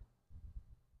 Yeah.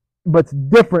 But it's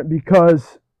different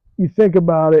because you think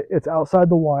about it, it's outside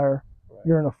the wire. Right.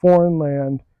 You're in a foreign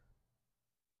land.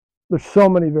 There's so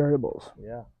many variables.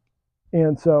 Yeah.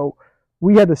 And so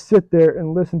we had to sit there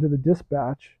and listen to the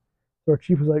dispatch. So our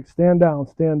chief was like, stand down,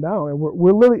 and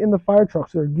we're literally in the fire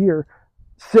trucks, their gear,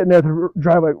 sitting there to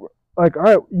drive like all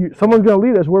right, someone's gonna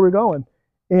lead us. Where are we going?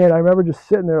 And I remember just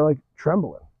sitting there like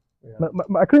trembling. Yeah.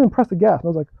 I couldn't even press the gas. And I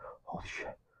was like, holy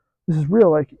shit, this is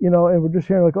real. Like, you know, and we're just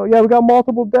hearing like, oh yeah, we got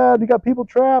multiple dead, we got people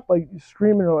trapped, like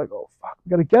screaming. We're like, oh fuck, we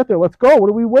gotta get there. Let's go.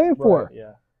 What are we waiting for?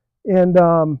 Yeah. And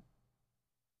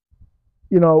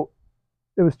you know,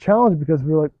 it was challenging because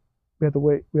we were like, we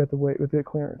have to get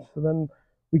clearance. So then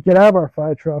we get out of our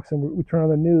fire trucks and we turn on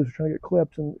the news, we're trying to get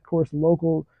clips, and of course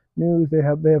local news, they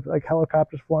have like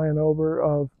helicopters flying over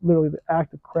of literally the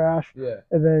active crash. Yeah.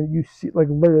 And then you see like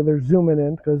literally they're zooming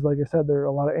in because like I said, there are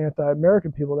a lot of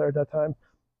anti-American people there at that time.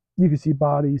 You can see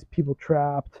bodies, people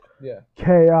trapped,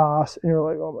 chaos, and you're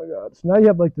like, oh my god. So now you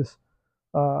have like this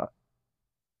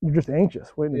you're just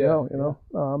anxious waiting to go, you know.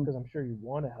 Because I'm sure you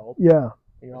want to help. Yeah.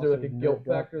 Is there like a guilt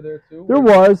factor there too? There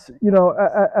was, you know,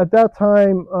 at that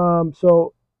time,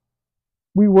 so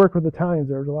we worked with Italians.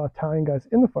 There was a lot of Italian guys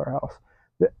in the firehouse.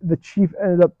 The chief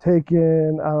ended up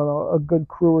taking, I don't know, a good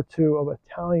crew or two of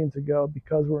Italians to go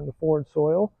because we're in the foreign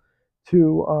soil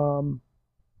to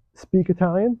speak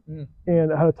Italian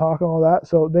and how to talk and all that.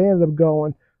 So they ended up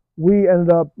going. We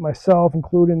ended up, myself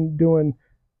including, getting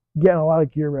a lot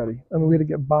of gear ready. I mean, we had to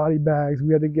get body bags.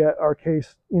 We had to get our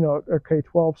our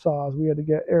K-12 saws. We had to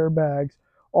get airbags,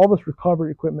 all this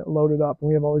recovery equipment loaded up. And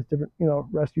we have all these different,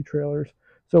 rescue trailers.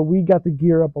 So we got to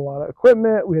gear up a lot of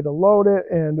equipment. We had to load it,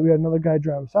 and we had another guy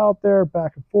drive us out there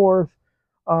back and forth.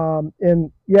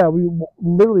 And yeah, we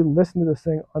literally listened to this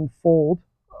thing unfold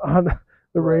on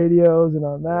the radios and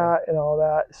on that and all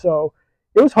that. So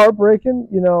it was heartbreaking,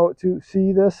 to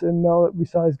see this and know that we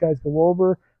saw these guys go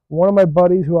over. One of my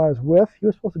buddies who I was with, he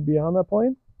was supposed to be on that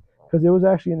plane because it was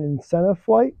actually an incentive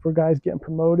flight for guys getting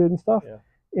promoted and stuff. Yeah.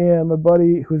 And my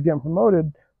buddy who was getting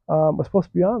promoted was supposed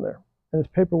to be on there. And his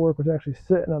paperwork was actually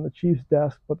sitting on the chief's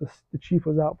desk, but the chief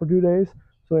was out for 2 days,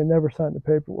 so he never signed the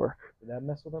paperwork. Did that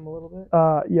mess with him a little bit?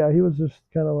 Yeah, he was just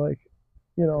kind of like,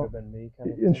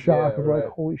 in shock of like,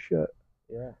 holy shit.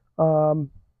 Yeah.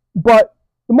 But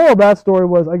the moral of that story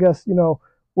was, I guess,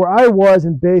 where I was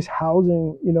in base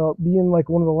housing, being like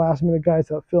one of the last minute guys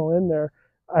that fill in there,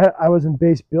 I was in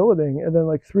base billeting. And then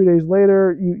like 3 days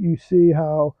later, you see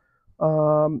how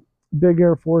Big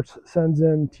Air Force sends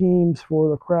in teams for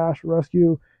the crash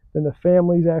rescue. Then the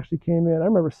families actually came in. I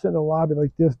remember sitting in the lobby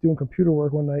like this doing computer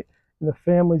work one night, and the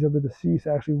families of the deceased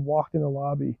actually walked in the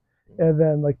lobby. And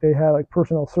then like they had like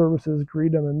personnel services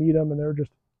greet them and meet them, and they were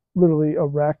just literally a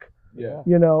wreck. Yeah.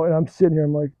 And I'm sitting here,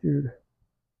 I'm like, dude,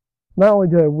 not only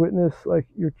did I witness like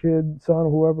your kid, son,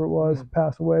 whoever it was,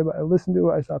 pass away, but I listened to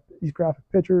it. I saw these graphic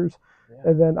pictures,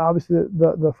 and then obviously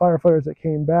the firefighters that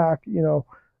came back,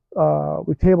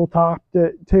 we table talked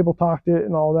it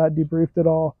and all that, debriefed it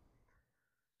all.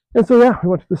 And so yeah, we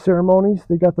went to the ceremonies.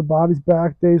 They got the bodies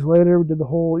back days later. We did the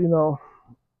whole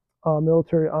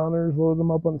military honors, loaded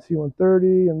them up on the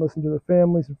C-130, and listened to the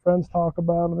families and friends talk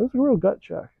about them. It was a real gut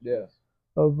check. Yes.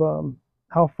 Of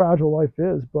how fragile life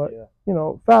is. But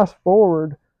fast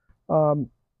forward,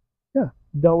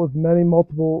 dealt with many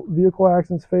multiple vehicle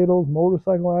accidents, fatals,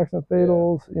 motorcycle accident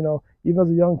fatals. Even as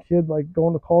a young kid, like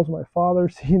going to calls with my father,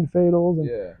 seeing fatals. And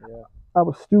I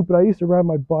was stupid. I used to ride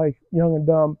my bike, young and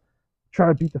dumb, try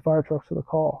to beat the fire trucks to the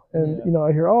call. And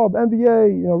I hear, oh, the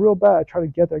NBA, real bad. I try to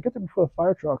get there. I get there before the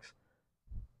fire trucks,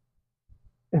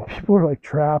 and people were like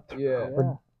trapped.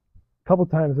 A couple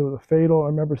times it was a fatal. I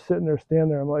remember standing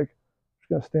there. I'm like, I'm just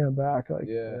gonna stand back. Like,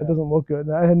 it doesn't look good.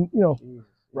 And I hadn't,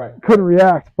 couldn't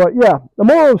react. But yeah, the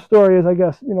moral of the story is, I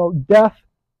guess, death,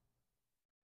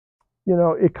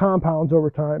 it compounds over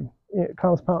time. It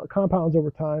compounds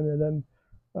over time. And then,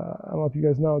 I don't know if you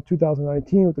guys know,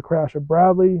 2019 with the crash of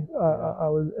Bradley, I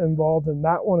was involved in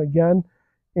that one again.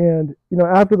 And,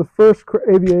 after the first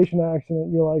aviation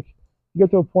accident, you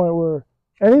get to a point where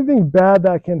anything bad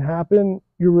that can happen,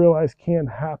 you realize can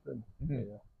happen.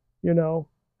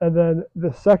 And then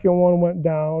the second one went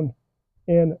down,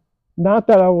 and not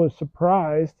that I was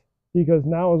surprised, because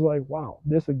now it's like, wow,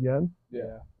 this again.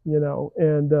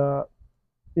 And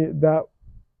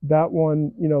that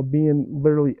one, being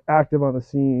literally active on the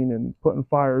scene and putting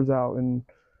fires out and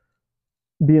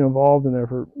being involved in there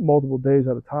for multiple days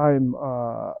at a time,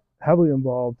 heavily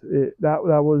involved, that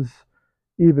was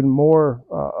even more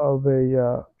of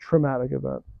a traumatic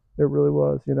event. It really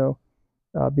was,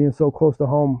 being so close to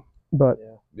home. But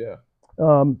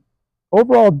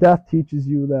overall, death teaches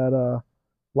you that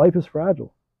life is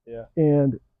fragile.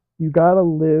 And you got to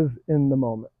live in the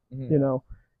moment.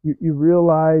 You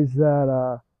realize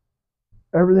that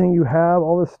everything you have,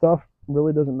 all this stuff,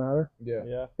 really doesn't matter.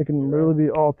 Yeah. It can really be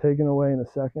all taken away in a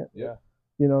second. Yeah.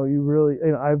 You know, you really,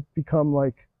 you know, I've become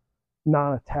like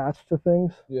non-attached to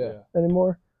things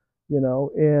anymore, you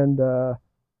know, and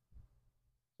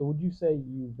So would you say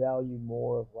you value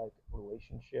more of like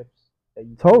relationships that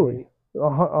you totally, create?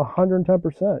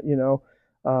 110%, you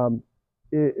know,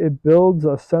 it builds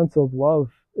a sense of love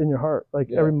in your heart,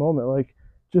 like every moment, like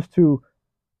just to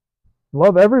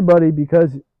love everybody,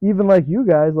 because even like you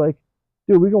guys, like,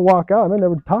 dude, we can walk out. I might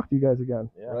never talk to you guys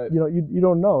again. Yeah. You know, you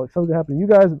don't know. Like, something happened. You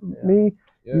guys, me,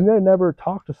 you may never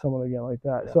talk to someone again like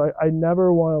that. Yeah. So I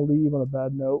never want to leave on a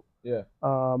bad note. Yeah.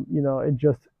 You know, and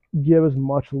just give as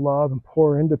much love and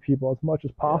pour into people as much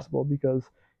as possible, because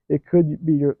it could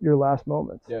be your last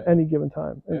moments any given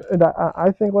time. And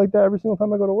I think like that every single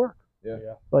time I go to work. Yeah.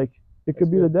 Like, it could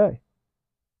be the day.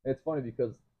 It's funny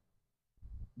because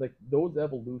like those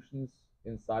evolutions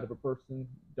inside of a person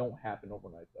don't happen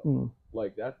overnight though.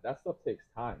 Like that stuff takes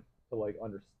time to like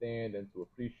understand and to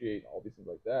appreciate all these things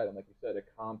like that. And like you said, it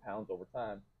compounds over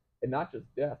time. And not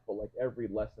just death, but like every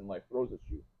lesson life throws at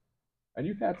you. And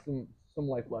you've had some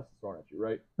life lessons thrown at you,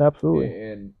 right?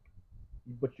 Absolutely.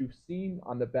 But you've seen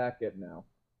on the back end now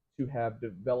to have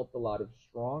developed a lot of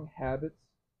strong habits,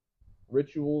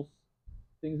 rituals,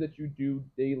 things that you do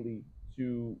daily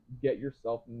to get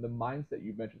yourself in the mindset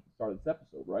you mentioned at the start of this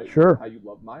episode, right? Sure. How you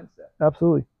love mindset.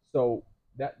 Absolutely. So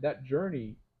that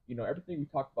journey, you know, everything we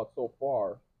talked about so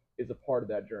far is a part of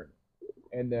that journey.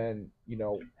 And then, you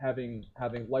know, having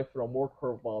life throw more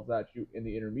curveballs at you in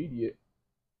the intermediate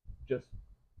just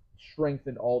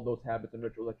strengthen all those habits and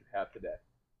rituals that you have today.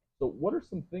 So what are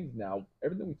some things now,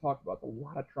 everything we talked about, a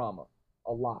lot of trauma,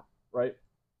 a lot, right?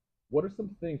 What are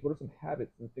some things, what are some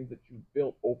habits and things that you've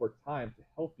built over time to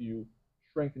help you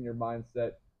strengthen your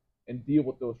mindset and deal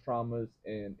with those traumas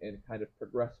and kind of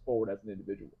progress forward as an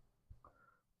individual?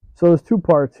 So there's two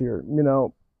parts here. You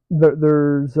know,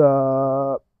 there's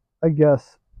I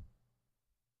guess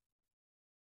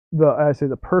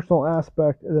the personal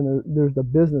aspect, and then there's the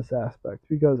business aspect,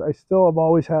 because I still have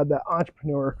always had that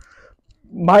entrepreneur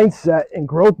mindset and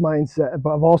growth mindset,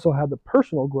 but I've also had the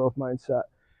personal growth mindset,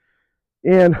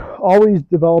 and always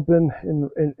developing in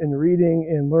reading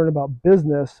and learning about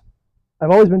business.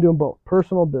 I've always been doing both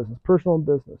personal and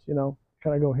business, you know,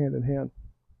 kind of go hand in hand.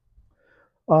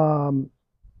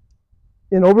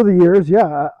 And over the years,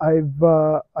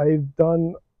 I've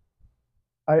done,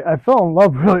 I fell in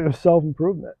love really with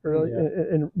self-improvement, really,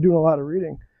 and doing a lot of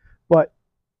reading. But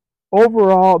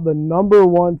overall, the number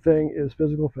one thing is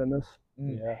physical fitness,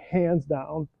 hands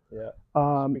down.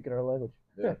 Speaking our language.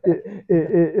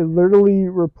 It literally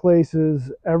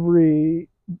replaces every,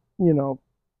 you know,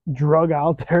 drug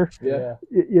out there.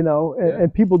 You know,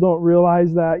 and people don't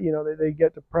realize that. You know, they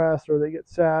get depressed or they get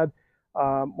sad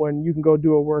when you can go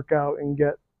do a workout and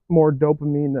get more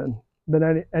dopamine than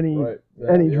any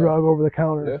drug over the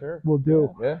counter will do.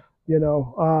 You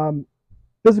know,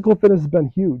 physical fitness has been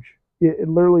huge. It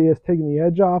literally has taken the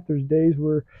edge off. There's days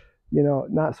where, you know,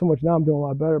 not so much now, I'm doing a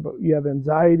lot better, but you have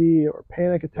anxiety or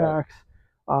panic attacks.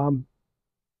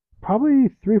 Probably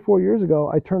 3 or 4 years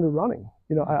ago, I turned to running.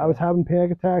 You know, I was having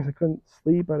panic attacks. I couldn't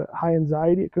sleep. I had high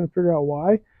anxiety. I couldn't figure out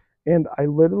why. And I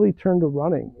literally turned to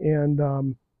running.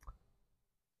 And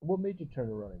what made you turn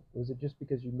to running? Was it just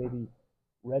because you maybe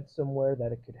read somewhere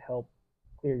that it could help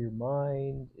clear your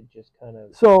mind? It just kind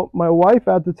of... So my wife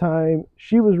at the time,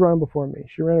 she was running before me.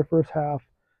 She ran her first half.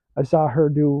 I saw her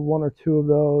do 1 or 2 of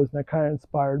those, and that kind of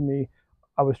inspired me.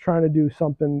 I was trying to do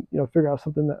something, you know, figure out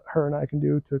something that her and I can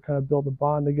do to kind of build a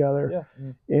bond together.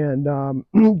 And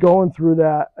going through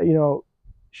that, you know,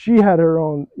 she had her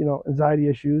own, you know, anxiety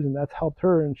issues, and that's helped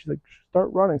her. And she's like,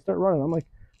 start running. I'm like,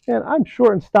 man, I'm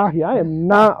short and stocky. I am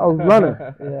not a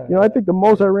runner. You know, I think the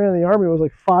most I ran in the Army was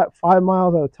like 5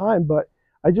 miles at a time, but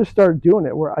I just started doing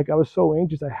it where I was so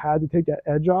anxious I had to take that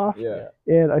edge off.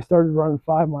 And I started running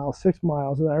 5 miles, 6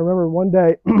 miles. And I remember one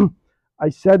day I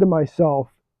said to myself,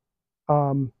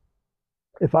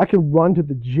 if I could run to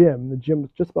the gym was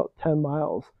just about 10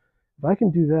 miles. If I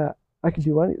can do that, I can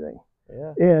do anything.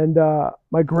 And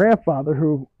my grandfather,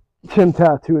 who Tim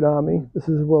tattooed on me, this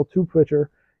is a World 2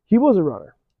 pitcher, he was a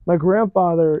runner. My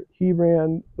grandfather, he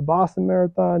ran the Boston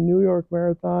Marathon, New York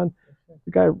Marathon.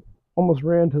 The guy almost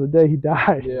ran to the day he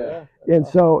died. And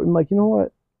so I'm like, you know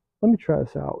what? Let me try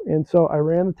this out. And so I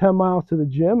ran the 10 miles to the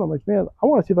gym. I'm like, man, I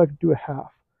want to see if I could do a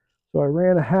half. So I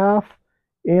ran a half,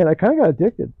 and I kind of got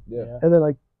addicted. And then,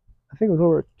 like, I think it was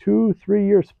over a 2-3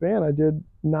 year span, I did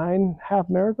 9 half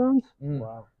marathons.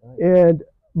 Wow. And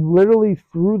literally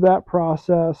through that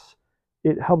process,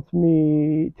 it helped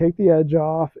me take the edge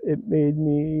off. It made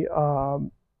me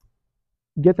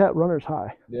get that runner's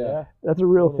high. Yeah. That's a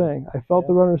real thing. I felt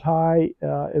the runner's high.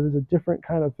 It was a different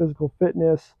kind of physical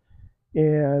fitness,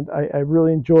 and I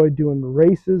really enjoyed doing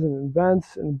races and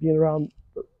events and being around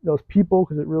those people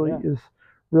because it really is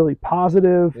really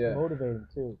positive. Yeah. Motivating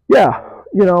too. Yeah,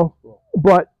 you know,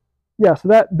 but yeah, so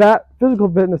that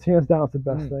physical fitness, hands down, is the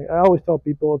best thing. I always tell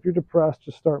people, if you're depressed,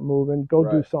 just start moving, go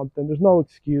do something. There's no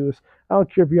excuse. I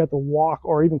don't care if you have to walk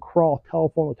or even crawl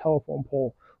telephone to telephone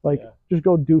pole. Like, just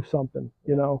go do something,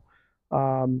 you know,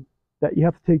 that you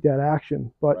have to take that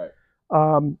action. But,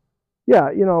 yeah,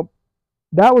 you know,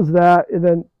 that was that. And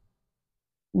then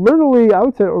literally, I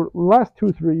would say the last 2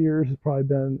 or 3 years has probably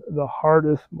been the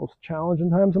hardest, most challenging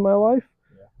times of my life,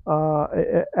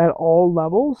 at all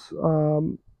levels.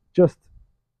 Just,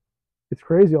 it's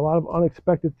crazy. A lot of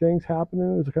unexpected things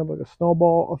happening. It's kind of like a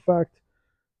snowball effect.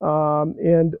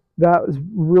 And that has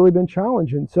really been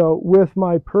challenging. So with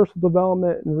my personal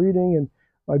development and reading and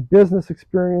my business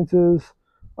experiences,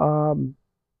 I've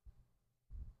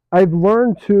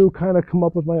learned to kind of come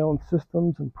up with my own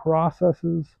systems and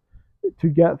processes to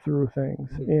get through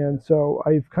things. And so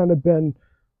I've kind of been,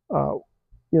 you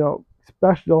know,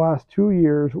 especially the last 2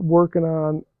 years, working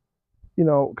on, you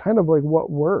know, kind of like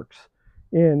what works.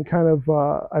 And kind of,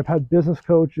 I've had business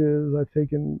coaches, I've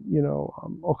taken, you know,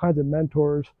 all kinds of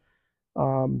mentors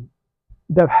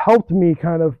that have helped me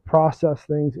kind of process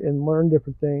things and learn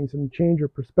different things and change your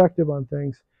perspective on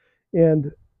things.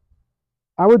 And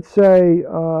I would say,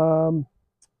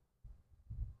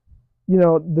 you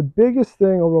know, the biggest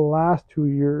thing over the last 2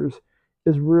 years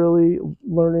is really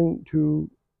learning to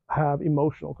have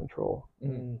emotional control.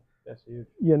 That's huge.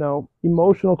 You know,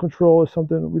 emotional control is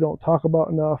something we don't talk about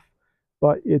enough,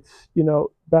 but it's, you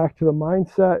know, back to the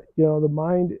mindset. You know, the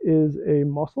mind is a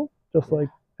muscle, just like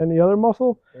any other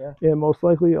muscle. And most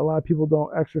likely a lot of people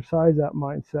don't exercise that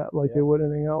mindset like they would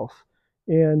anything else.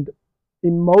 And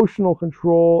emotional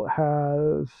control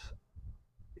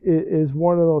is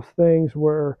one of those things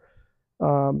where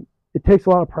it takes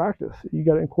a lot of practice. You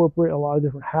got to incorporate a lot of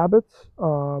different habits.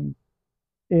 And,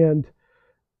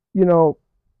 you know,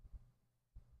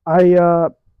 I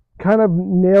kind of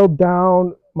nailed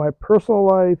down my personal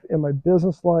life and my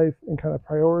business life and kind of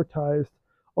prioritized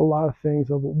a lot of things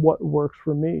of what works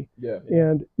for me.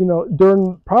 And, you know,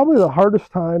 during probably the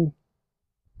hardest time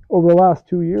over the last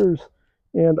 2 years,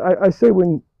 and I say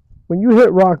when you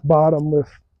hit rock bottom with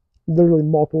literally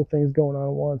multiple things going on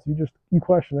at once, you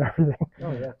question everything.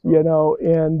 You know,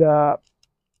 and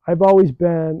I've always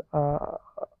been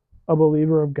a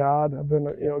believer of God. I've been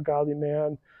a godly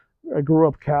man. I grew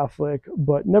up Catholic,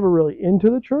 but never really into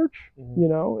the church, you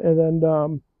know. And then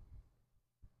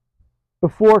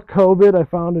before COVID, I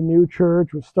found a new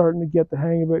church, was starting to get the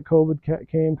hang of it. COVID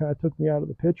came, kind of took me out of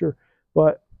the picture.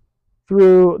 But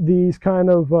through these kind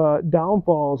of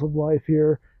downfalls of life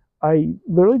here, I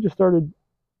literally just started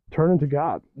turning to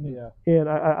God. And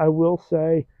I will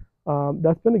say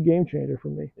that's been a game changer for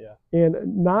me.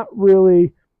 And not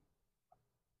really,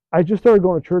 I just started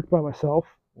going to church by myself.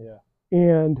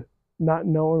 And not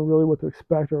knowing really what to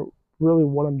expect or really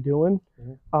what I'm doing.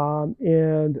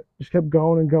 And just kept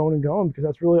going and going and going because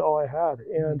that's really all I had.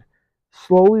 And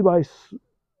slowly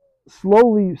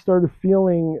started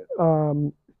feeling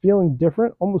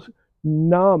different, almost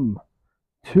numb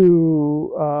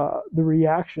to the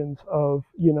reactions of,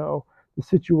 you know, the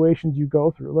situations you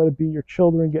go through. Let it be your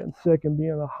children getting sick and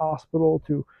being in the hospital,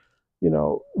 to, you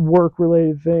know, work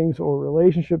related things or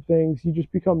relationship things. You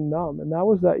just become numb. And that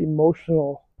was that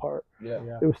emotional part.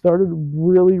 It was started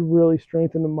really, really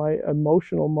strengthening my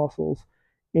emotional muscles.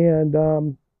 And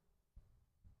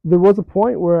there was a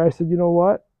point where I said, you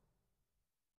know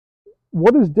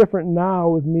what is different now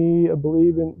with me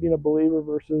being a believer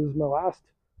versus my last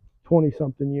 20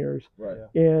 something years?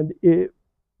 And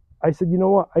I said, you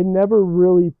know what? I never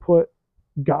really put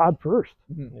God first.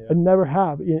 I never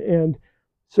have. And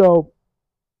so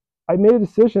I made a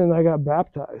decision and I got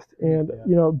baptized. And,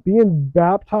 you know, being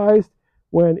baptized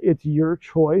when it's your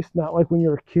choice, not like when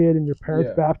you're a kid and your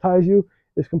parents baptize you,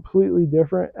 is completely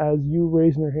different as you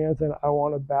raising your hands and I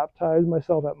want to baptize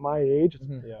myself at my age.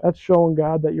 That's showing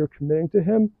God that you're committing to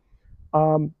Him.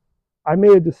 I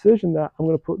made a decision that I'm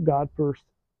going to put God first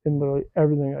in literally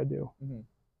everything I do.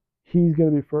 He's going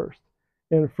to be first.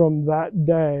 And from that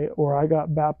day where I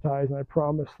got baptized, and I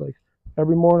promised, like,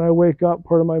 every morning I wake up,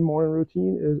 part of my morning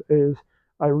routine is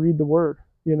I read the Word,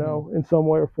 you know, in some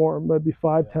way or form. Maybe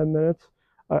 5-10 minutes.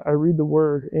 I read the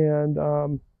Word, and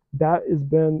that has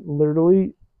been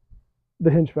literally the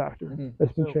hinge factor.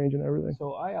 That's been changing everything.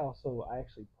 So I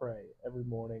actually pray every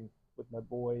morning with my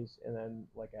boys, and then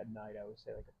like at night I would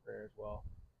say like a prayer as well.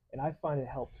 And I find it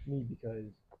helps me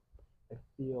because I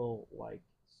feel like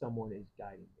someone is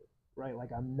guiding me, right?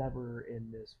 Like I'm never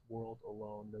in this world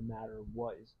alone, no matter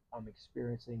what I'm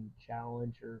experiencing,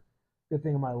 challenge or good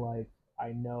thing in my life.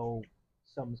 I know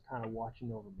someone's kind of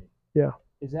watching over me. Yeah.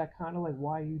 Is that kind of like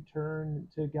why you turn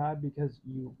to God, because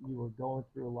you were going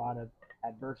through a lot of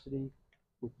adversity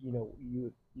with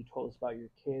you told us about your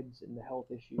kids and the health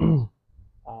issues,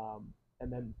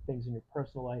 and then things in your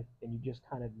personal life, and you just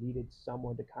kind of needed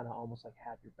someone to kind of almost like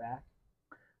have your back.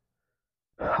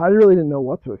 I really didn't know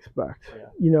what to expect.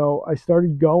 Yeah. I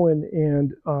started going,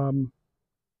 and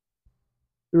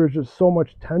there was just so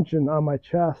much tension on my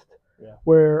chest. Yeah.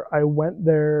 Where I went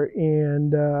there,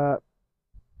 and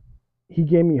he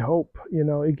gave me hope.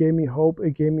 It gave me hope.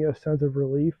 It gave me a sense of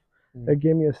relief. It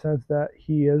gave me a sense that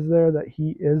he is there, that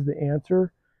he is the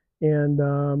answer.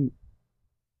 And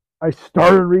I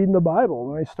started reading the Bible.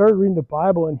 When I started reading the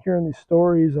Bible and hearing these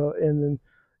stories, and then,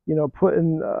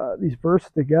 putting these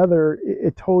verses together,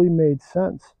 it totally made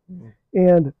sense.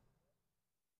 And,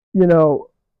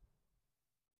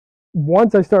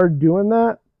 once I started doing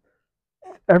that,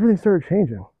 everything started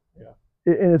changing. Yeah.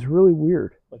 And it's really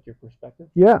weird. Like your perspective?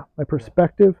 Yeah, my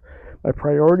perspective, my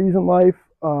priorities in life,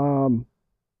 and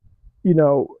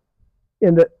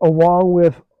that along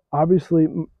with obviously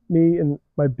me and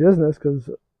my business, because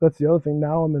that's the other thing.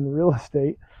 Now I'm in real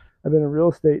estate. I've been in real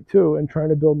estate too, and trying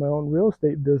to build my own real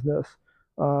estate business.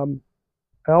 I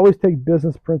always take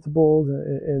business principles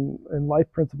and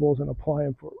life principles and apply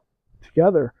them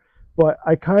together. But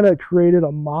I kind of created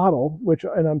a model,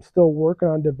 and I'm still working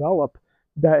on develop,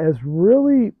 that has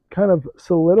really kind of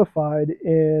solidified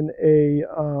in a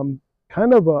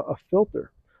kind of a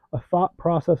filter, a thought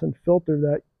process and filter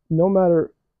that no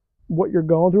matter what you're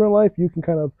going through in life, you can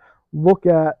kind of look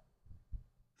at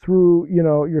through,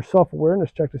 your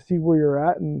self-awareness check to see where you're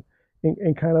at and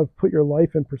kind of put your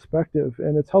life in perspective.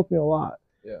 And it's helped me a lot.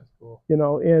 Yeah, cool.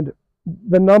 And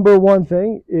the number one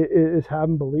thing is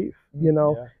having belief,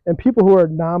 Yeah. and people who are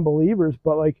non-believers,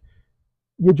 but like,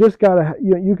 you just gotta,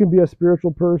 you can be a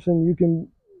spiritual person, you can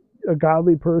a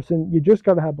godly person, you just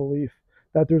gotta have belief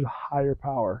that there's a higher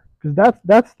power, because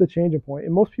that's the changing point.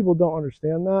 And most people don't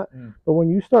understand that. But when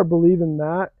you start believing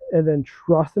that and then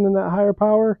trusting in that higher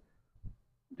power,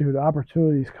 dude,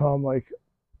 opportunities come. Like,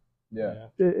 yeah,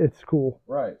 it's cool.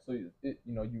 Right. So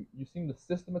you seem to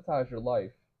systematize your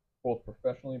life, both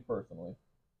professionally and personally.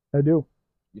 I do.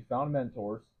 You found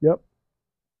mentors. Yep.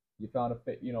 You found a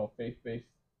faith-based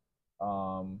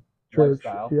church,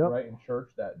 lifestyle, yep. Right, in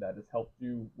church that has helped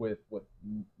you with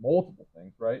multiple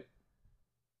things, right?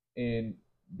 And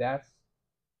that's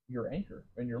your anchor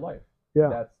in your life.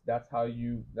 Yeah. That's how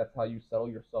you settle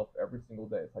yourself every single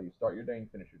day. It's how you start your day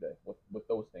and finish your day with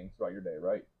those things throughout your day,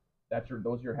 right?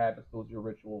 Those are your habits, those are your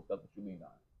rituals, that's what you lean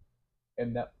on.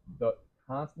 And that the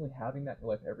constantly having that in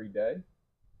your life every day,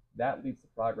 that leads to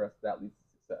progress, that leads to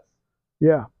success.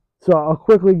 Yeah. So I'll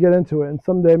quickly get into it, and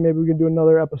someday maybe we can do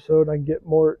another episode. I can get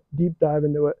more deep dive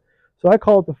into it. So I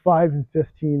call it the 5 and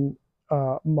 15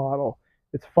 model.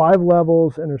 It's 5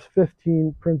 levels, and there's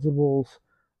 15 principles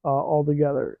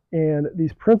altogether. And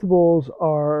these principles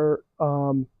are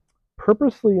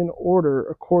purposely in order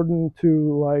according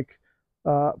to like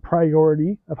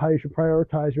priority of how you should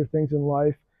prioritize your things in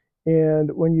life.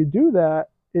 And when you do that,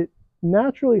 it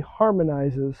naturally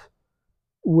harmonizes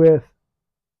with,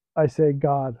 I say,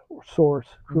 God, source,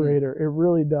 creator. It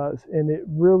really does. And it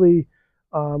really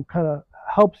kind of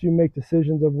helps you make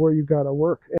decisions of where you got to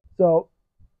work. And so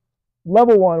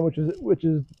level 1, which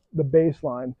is the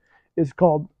baseline, is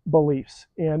called beliefs.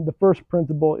 And the first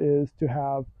principle is to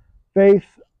have faith,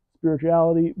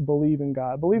 spirituality, believe in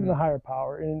God, believe in the higher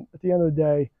power. And at the end of the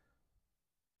day,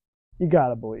 you got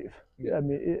to believe. Yeah. I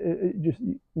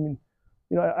mean,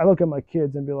 I look at my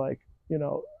kids and be like,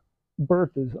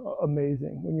 birth is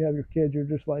amazing. When you have your kids, you're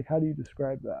just like, how do you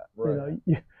describe that? Right.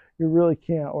 You really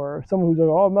can't. Or someone who's like,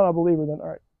 oh, I'm not a believer, then all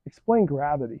right, explain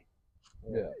gravity.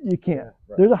 Yeah. You can't. Yeah,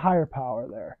 right. There's a higher power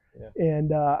there. Yeah.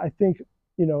 And I think,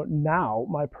 now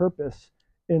my purpose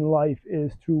in life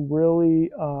is to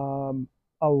really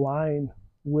align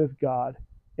with God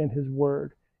and his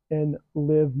word and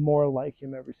live more like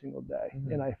him every single day.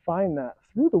 And I find that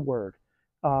through the word,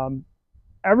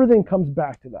 everything comes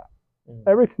back to that.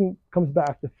 Everything comes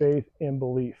back to faith and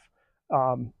belief.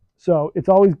 So it's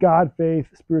always God, faith,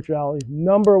 spirituality,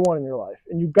 number 1 in your life,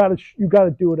 and you got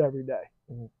to do it every day.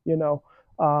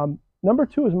 Number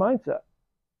 2 is mindset.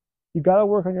 You got to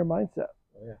work on your mindset,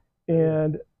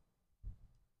 and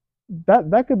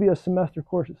that could be a semester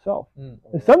course itself.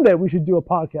 And someday we should do a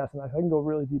podcast, and I can go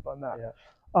really deep on that.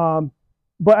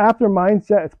 But after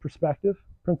mindset, it's perspective.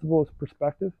 Principle is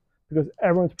perspective. because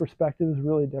everyone's perspective is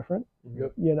really different.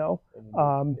 Yep. You know,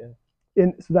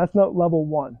 and so that's not level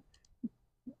 1.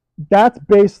 That's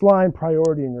baseline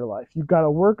priority in your life. You've got to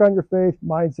work on your faith,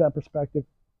 mindset, perspective.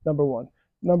 Number 1.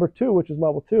 Number 2, which is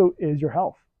level 2, is your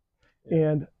health,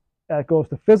 and that goes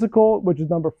to physical, which is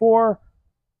number 4.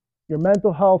 Your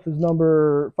mental health is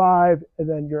number 5, and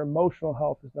then your emotional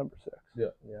health is number 6.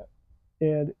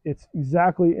 And it's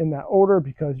exactly in that order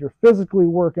because you're physically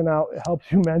working out. It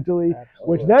helps you mentally,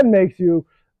 which then makes you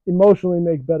emotionally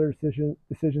make better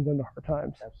decisions under hard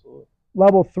times. Absolutely.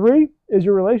 Level 3 is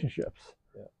your relationships.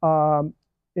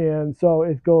 And so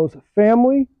it goes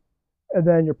family, and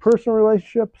then your personal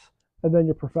relationships, and then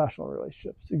your professional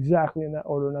relationships, exactly in that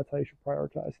order, and that's how you should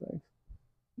prioritize things.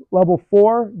 Level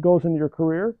 4 goes into your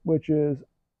career, which is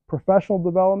professional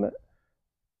development.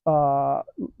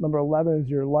 Number 11 is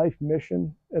your life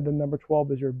mission, and then number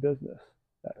 12 is your business,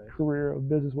 that career of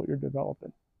business, what you're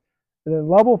developing. And then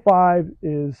level 5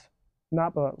 is,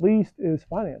 not but not least, is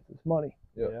finances, money.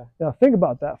 Now think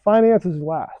about that. Finances is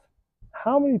last.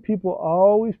 How many people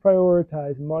always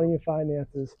prioritize money and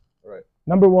finances?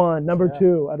 Number 1, number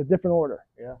 2, at a different order.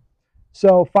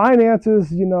 So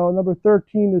finances, number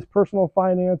 13 is personal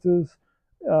finances,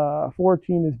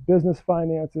 14 is business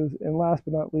finances, and last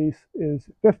but not least is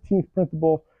 15th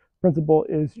principle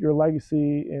is your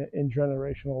legacy and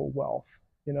generational wealth.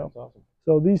 That's awesome.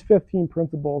 So these 15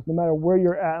 principles, no matter where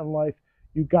you're at in life,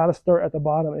 you got to start at the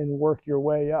bottom and work your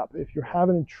way up. If you're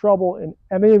having trouble in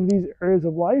any of these areas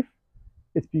of life,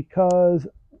 it's because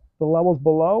the levels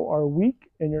below are weak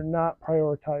and you're not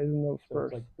prioritizing those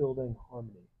first. It's like building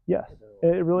harmony. Yes,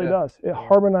 it really does. It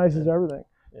harmonizes everything.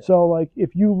 So like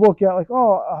if you look at like,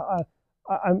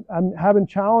 I'm having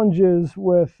challenges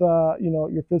with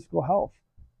your physical health.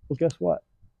 Well, guess what?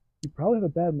 You probably have a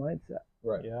bad mindset.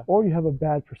 Or you have a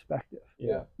bad perspective.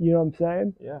 You know what I'm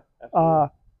saying? Absolutely.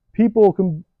 People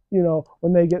can,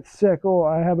 when they get sick,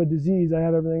 I have a disease, I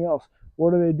have everything else.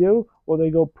 What do? Well, they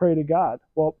go pray to God.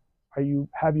 Well,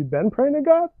 have you been praying to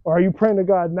God? Or are you praying to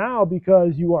God now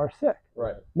because you are sick?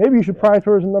 Maybe you should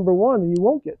prioritize number 1 and you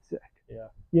won't get sick.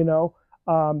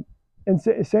 And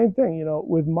same thing,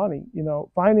 with money.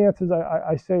 Finances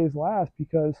I say is last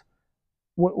because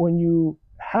when you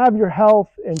have your health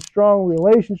and strong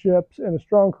relationships and a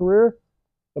strong career,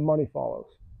 the money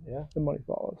follows. The money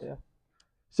follows.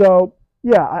 So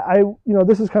I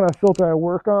this is kind of a filter I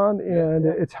work on, and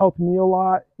it's helped me a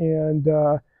lot. And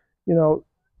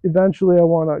eventually I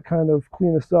want to kind of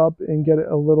clean this up and get it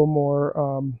a little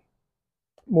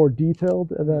more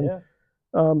detailed, and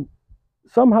then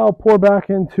somehow pour back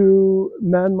into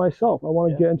men myself. I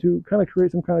want to get into kind of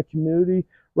create some kind of community.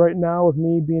 Right now, with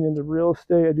me being into real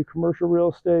estate, I do commercial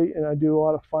real estate and I do a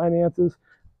lot of finances.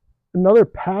 Another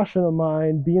passion of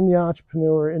mine, being the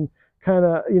entrepreneur and kind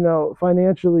of,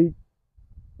 financially,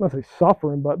 not say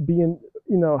suffering, but being,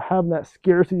 having that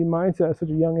scarcity mindset at such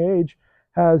a young age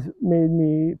has made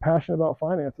me passionate about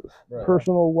finances,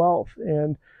 personal wealth,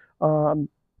 and,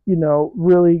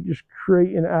 really just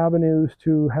creating avenues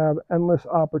to have endless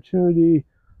opportunity,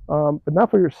 but not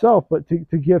for yourself, but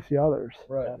to give to others.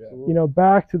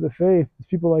 Back to the faith,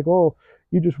 people like,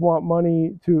 you just want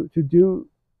money to do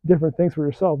different things for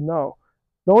yourself. No,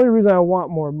 the only reason I want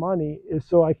more money is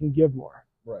so I can give more.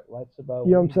 Life's about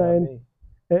what I'm saying?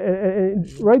 And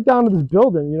right down to this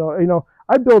building,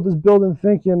 I built this building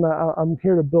thinking I'm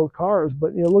here to build cars,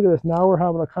 but look at this. Now we're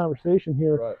having a conversation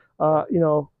here,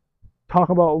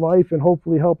 talking about life and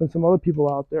hopefully helping some other people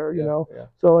out there,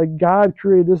 So like God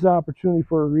created this opportunity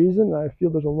for a reason. And I feel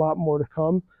there's a lot more to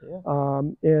come.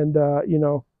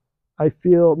 I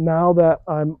feel now that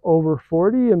I'm over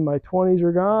 40 and my 20s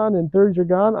are gone and 30s are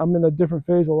gone, I'm in a different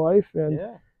phase of life, and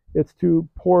it's to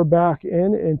pour back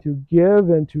in and to give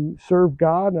and to serve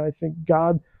God. And I think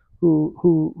God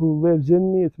who lives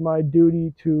in me, it's my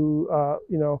duty to,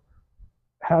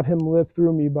 have him live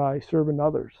through me by serving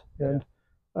others. And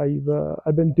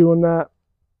I've been doing that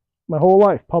my whole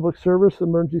life, public service,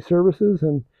 emergency services,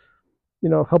 and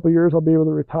a couple of years I'll be able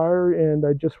to retire, and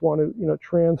I just want to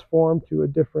transform to a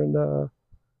different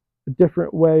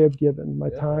way of giving my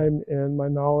time and my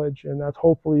knowledge, and that's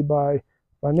hopefully by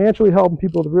financially helping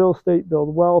people with real estate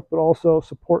build wealth, but also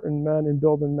supporting men and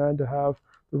building men to have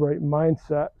the right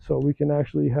mindset so we can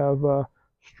actually have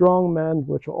strong men,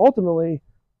 which will ultimately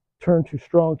turn to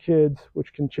strong kids,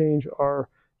 which can change our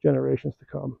generations to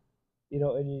come.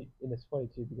 And it's funny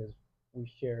too because we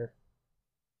share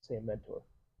the same mentor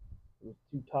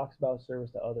who talks about service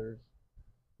to others,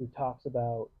 who talks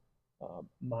about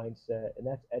mindset, and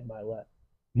that's Ed Milet.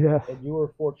 Yes. And you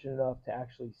were fortunate enough to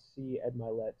actually see Ed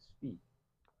Milet speak.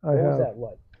 What was that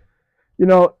like?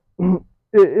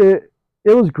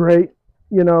 It was great.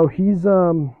 You know, he's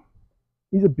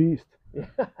a beast. Yeah.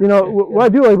 You know, what I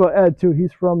do like about Ed too,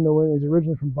 he's from New England. He's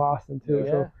originally from Boston too,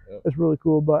 Yeah. so it's really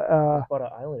cool. But About an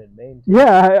island in Maine. Too.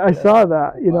 yeah, I saw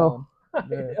that. You know,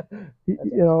 Yeah.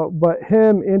 you know, but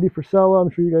him, Andy Frisella, I'm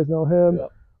sure you guys know him.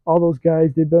 Yep. All those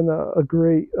guys, they've been a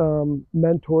great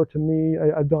mentor to me.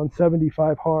 I've done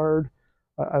 75 hard.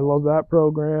 I love that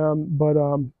program, but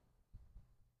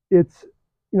it's,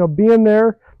 you know, being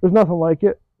there, there's nothing like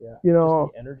it. Yeah. You know,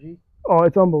 just the energy. Oh,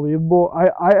 it's unbelievable.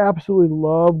 I absolutely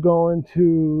love going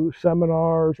to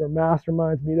seminars or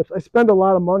masterminds, meetups. I spend a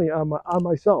lot of money on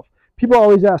myself. People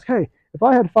always ask, hey, if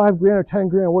I had $5 grand or 10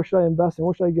 grand, what should I invest in?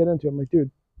 What should I get into? I'm like,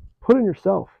 dude, put in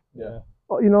yourself. Yeah.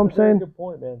 You know what I'm saying? Good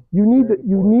point, man. You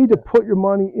need to put your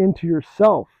money into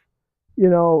yourself. You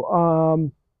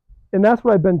know, and that's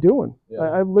what I've been doing. Yeah.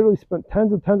 I've literally spent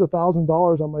tens of thousands of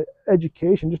dollars on my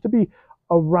education just to be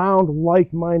around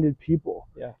like-minded people.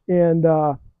 Yeah. And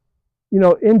you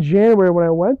know, in January when I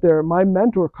went there, my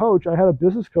mentor coach, I had a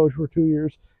business coach for 2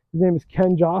 years. His name is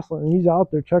Ken Jocelyn, and he's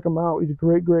out there. Check him out. He's a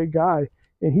great, great guy.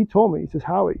 And he told me, he says,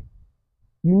 Howie,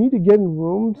 you need to get in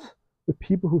rooms with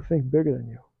people who think bigger than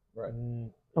you. Right.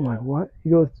 I'm like, what? He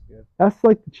goes, that's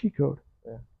like the cheat code.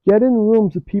 Yeah. Get in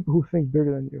rooms with people who think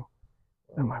bigger than you.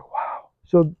 I'm like, wow.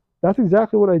 So that's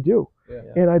exactly what I do. Yeah.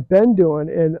 And I've been doing,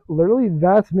 and literally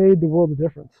that's made the world of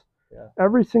difference. Yeah.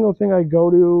 Every single thing I go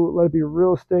to, let it be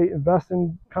real estate,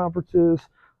 investing conferences,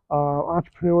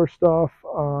 entrepreneur stuff,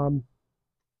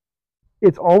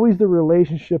 it's always the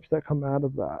relationships that come out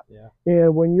of that. Yeah.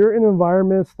 And when you're in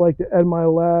environments like the Ed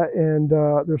Milet, and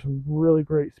there's some really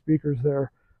great speakers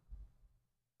there,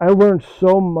 I learned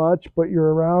so much, but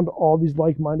you're around all these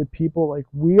like-minded people like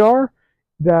we are,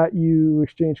 that you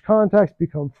exchange contacts,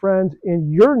 become friends,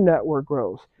 and your network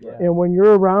grows. Yeah. And when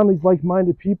you're around these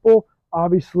like-minded people,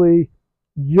 obviously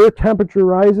your temperature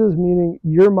rises, meaning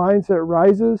your mindset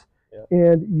rises,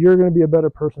 and you're going to be a better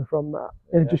person from that.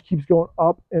 And it just keeps going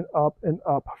up and up and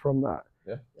up from that.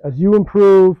 Yeah. As you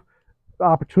improve, the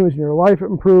opportunities in your life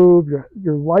improve,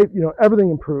 your life, you know,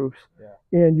 everything improves. Yeah.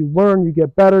 And you learn, you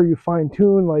get better, you fine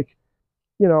tune, like,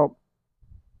 you know,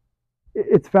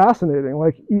 it's fascinating.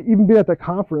 Like even being at the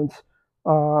conference,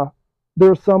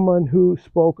 there's someone who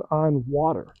spoke on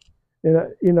water,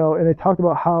 and you know, and they talked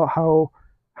about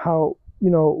how you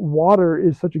know, water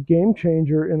is such a game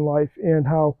changer in life, and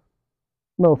how,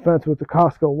 no offense with the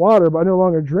Costco water, but I no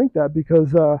longer drink that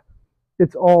because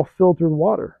it's all filtered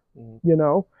water. You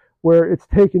know, where it's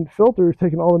taking all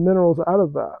the minerals out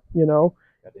of that. You know.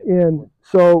 And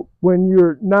so when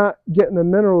you're not getting the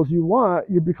minerals you want,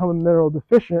 you become mineral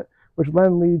deficient, which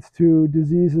then leads to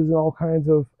diseases and all kinds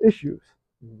of issues.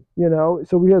 You know,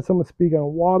 so we had someone speak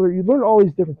on water. You learn all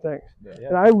these different things.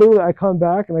 And I come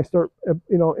back and I start,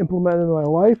 you know, implementing in my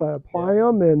life. I apply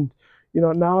them, and you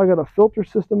know, now I got a filter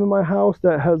system in my house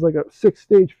that has like a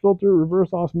 6-stage filter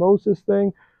reverse osmosis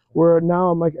thing, where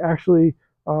now I'm like actually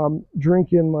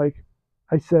drinking, like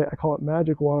I call it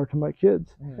magic water to my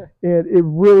kids. And it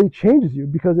really changes you,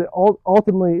 because it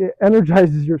ultimately it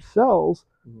energizes your cells,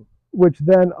 which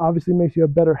then obviously makes you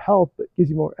have better health, but gives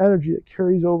you more energy. It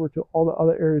carries over to all the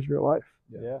other areas of your life.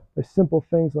 Yeah. The simple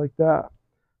things like that.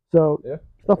 So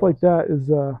stuff like that is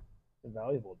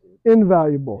invaluable, dude.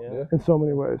 Invaluable in so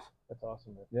many ways. That's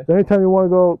awesome, man. So anytime you want to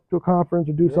go to a conference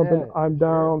or do something, I'm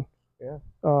down. Yeah.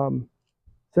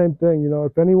 Same thing, you know,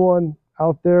 if anyone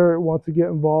out there wants to get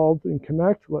involved and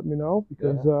connect, let me know,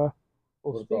 because well,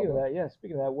 speaking of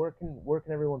that, where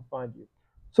can everyone find you?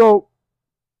 So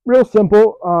real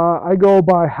simple, I go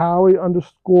by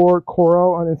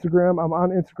Howie_Coro on Instagram. I'm on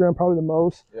Instagram probably the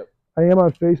most. I am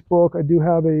on Facebook. I do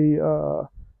have a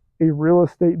real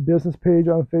estate business page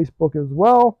on Facebook as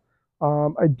well.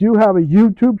 I do have a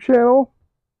YouTube channel.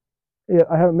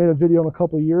 I haven't made a video in a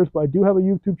couple of years, but I do have a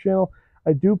YouTube channel.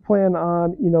 I do plan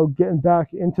on, you know, getting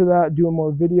back into that, doing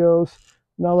more videos.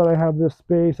 Now that I have this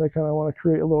space, I kind of want to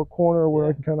create a little corner where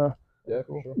I can kind of,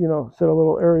 you know, set a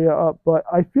little area up. But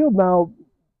I feel now,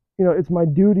 you know, it's my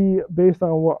duty based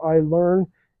on what I learn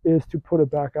is to put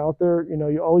it back out there. You know,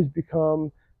 you always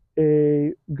become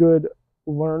a good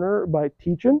learner by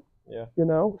teaching. You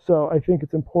know, so I think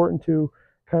it's important to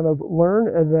kind of learn,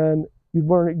 and then you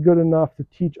learn it good enough to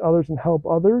teach others and help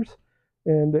others.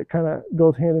 And it kind of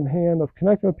goes hand in hand of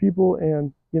connecting with people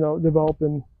and, you know,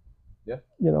 developing, you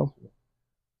know.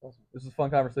 Awesome. This is a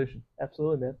fun conversation.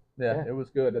 Absolutely, man. Yeah, it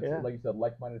was good. It's, like you said,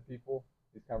 like-minded people.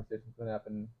 These conversations can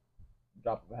happen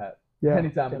drop of a hat. Any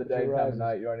time of the day, time of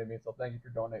night, you know what I mean? So thank you for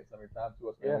donating some of your time to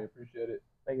us, man. We appreciate it.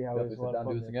 Thank you, Howie. Definitely sit down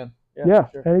and do this again.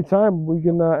 Anytime. We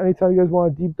can, anytime you guys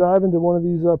want to deep dive into one of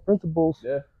these principles,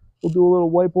 we'll do a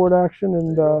little whiteboard action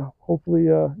and hopefully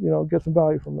get some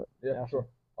value from it. Yeah, sure.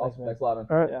 Awesome. Thanks a lot, man.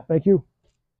 All right. Yeah. Thank you.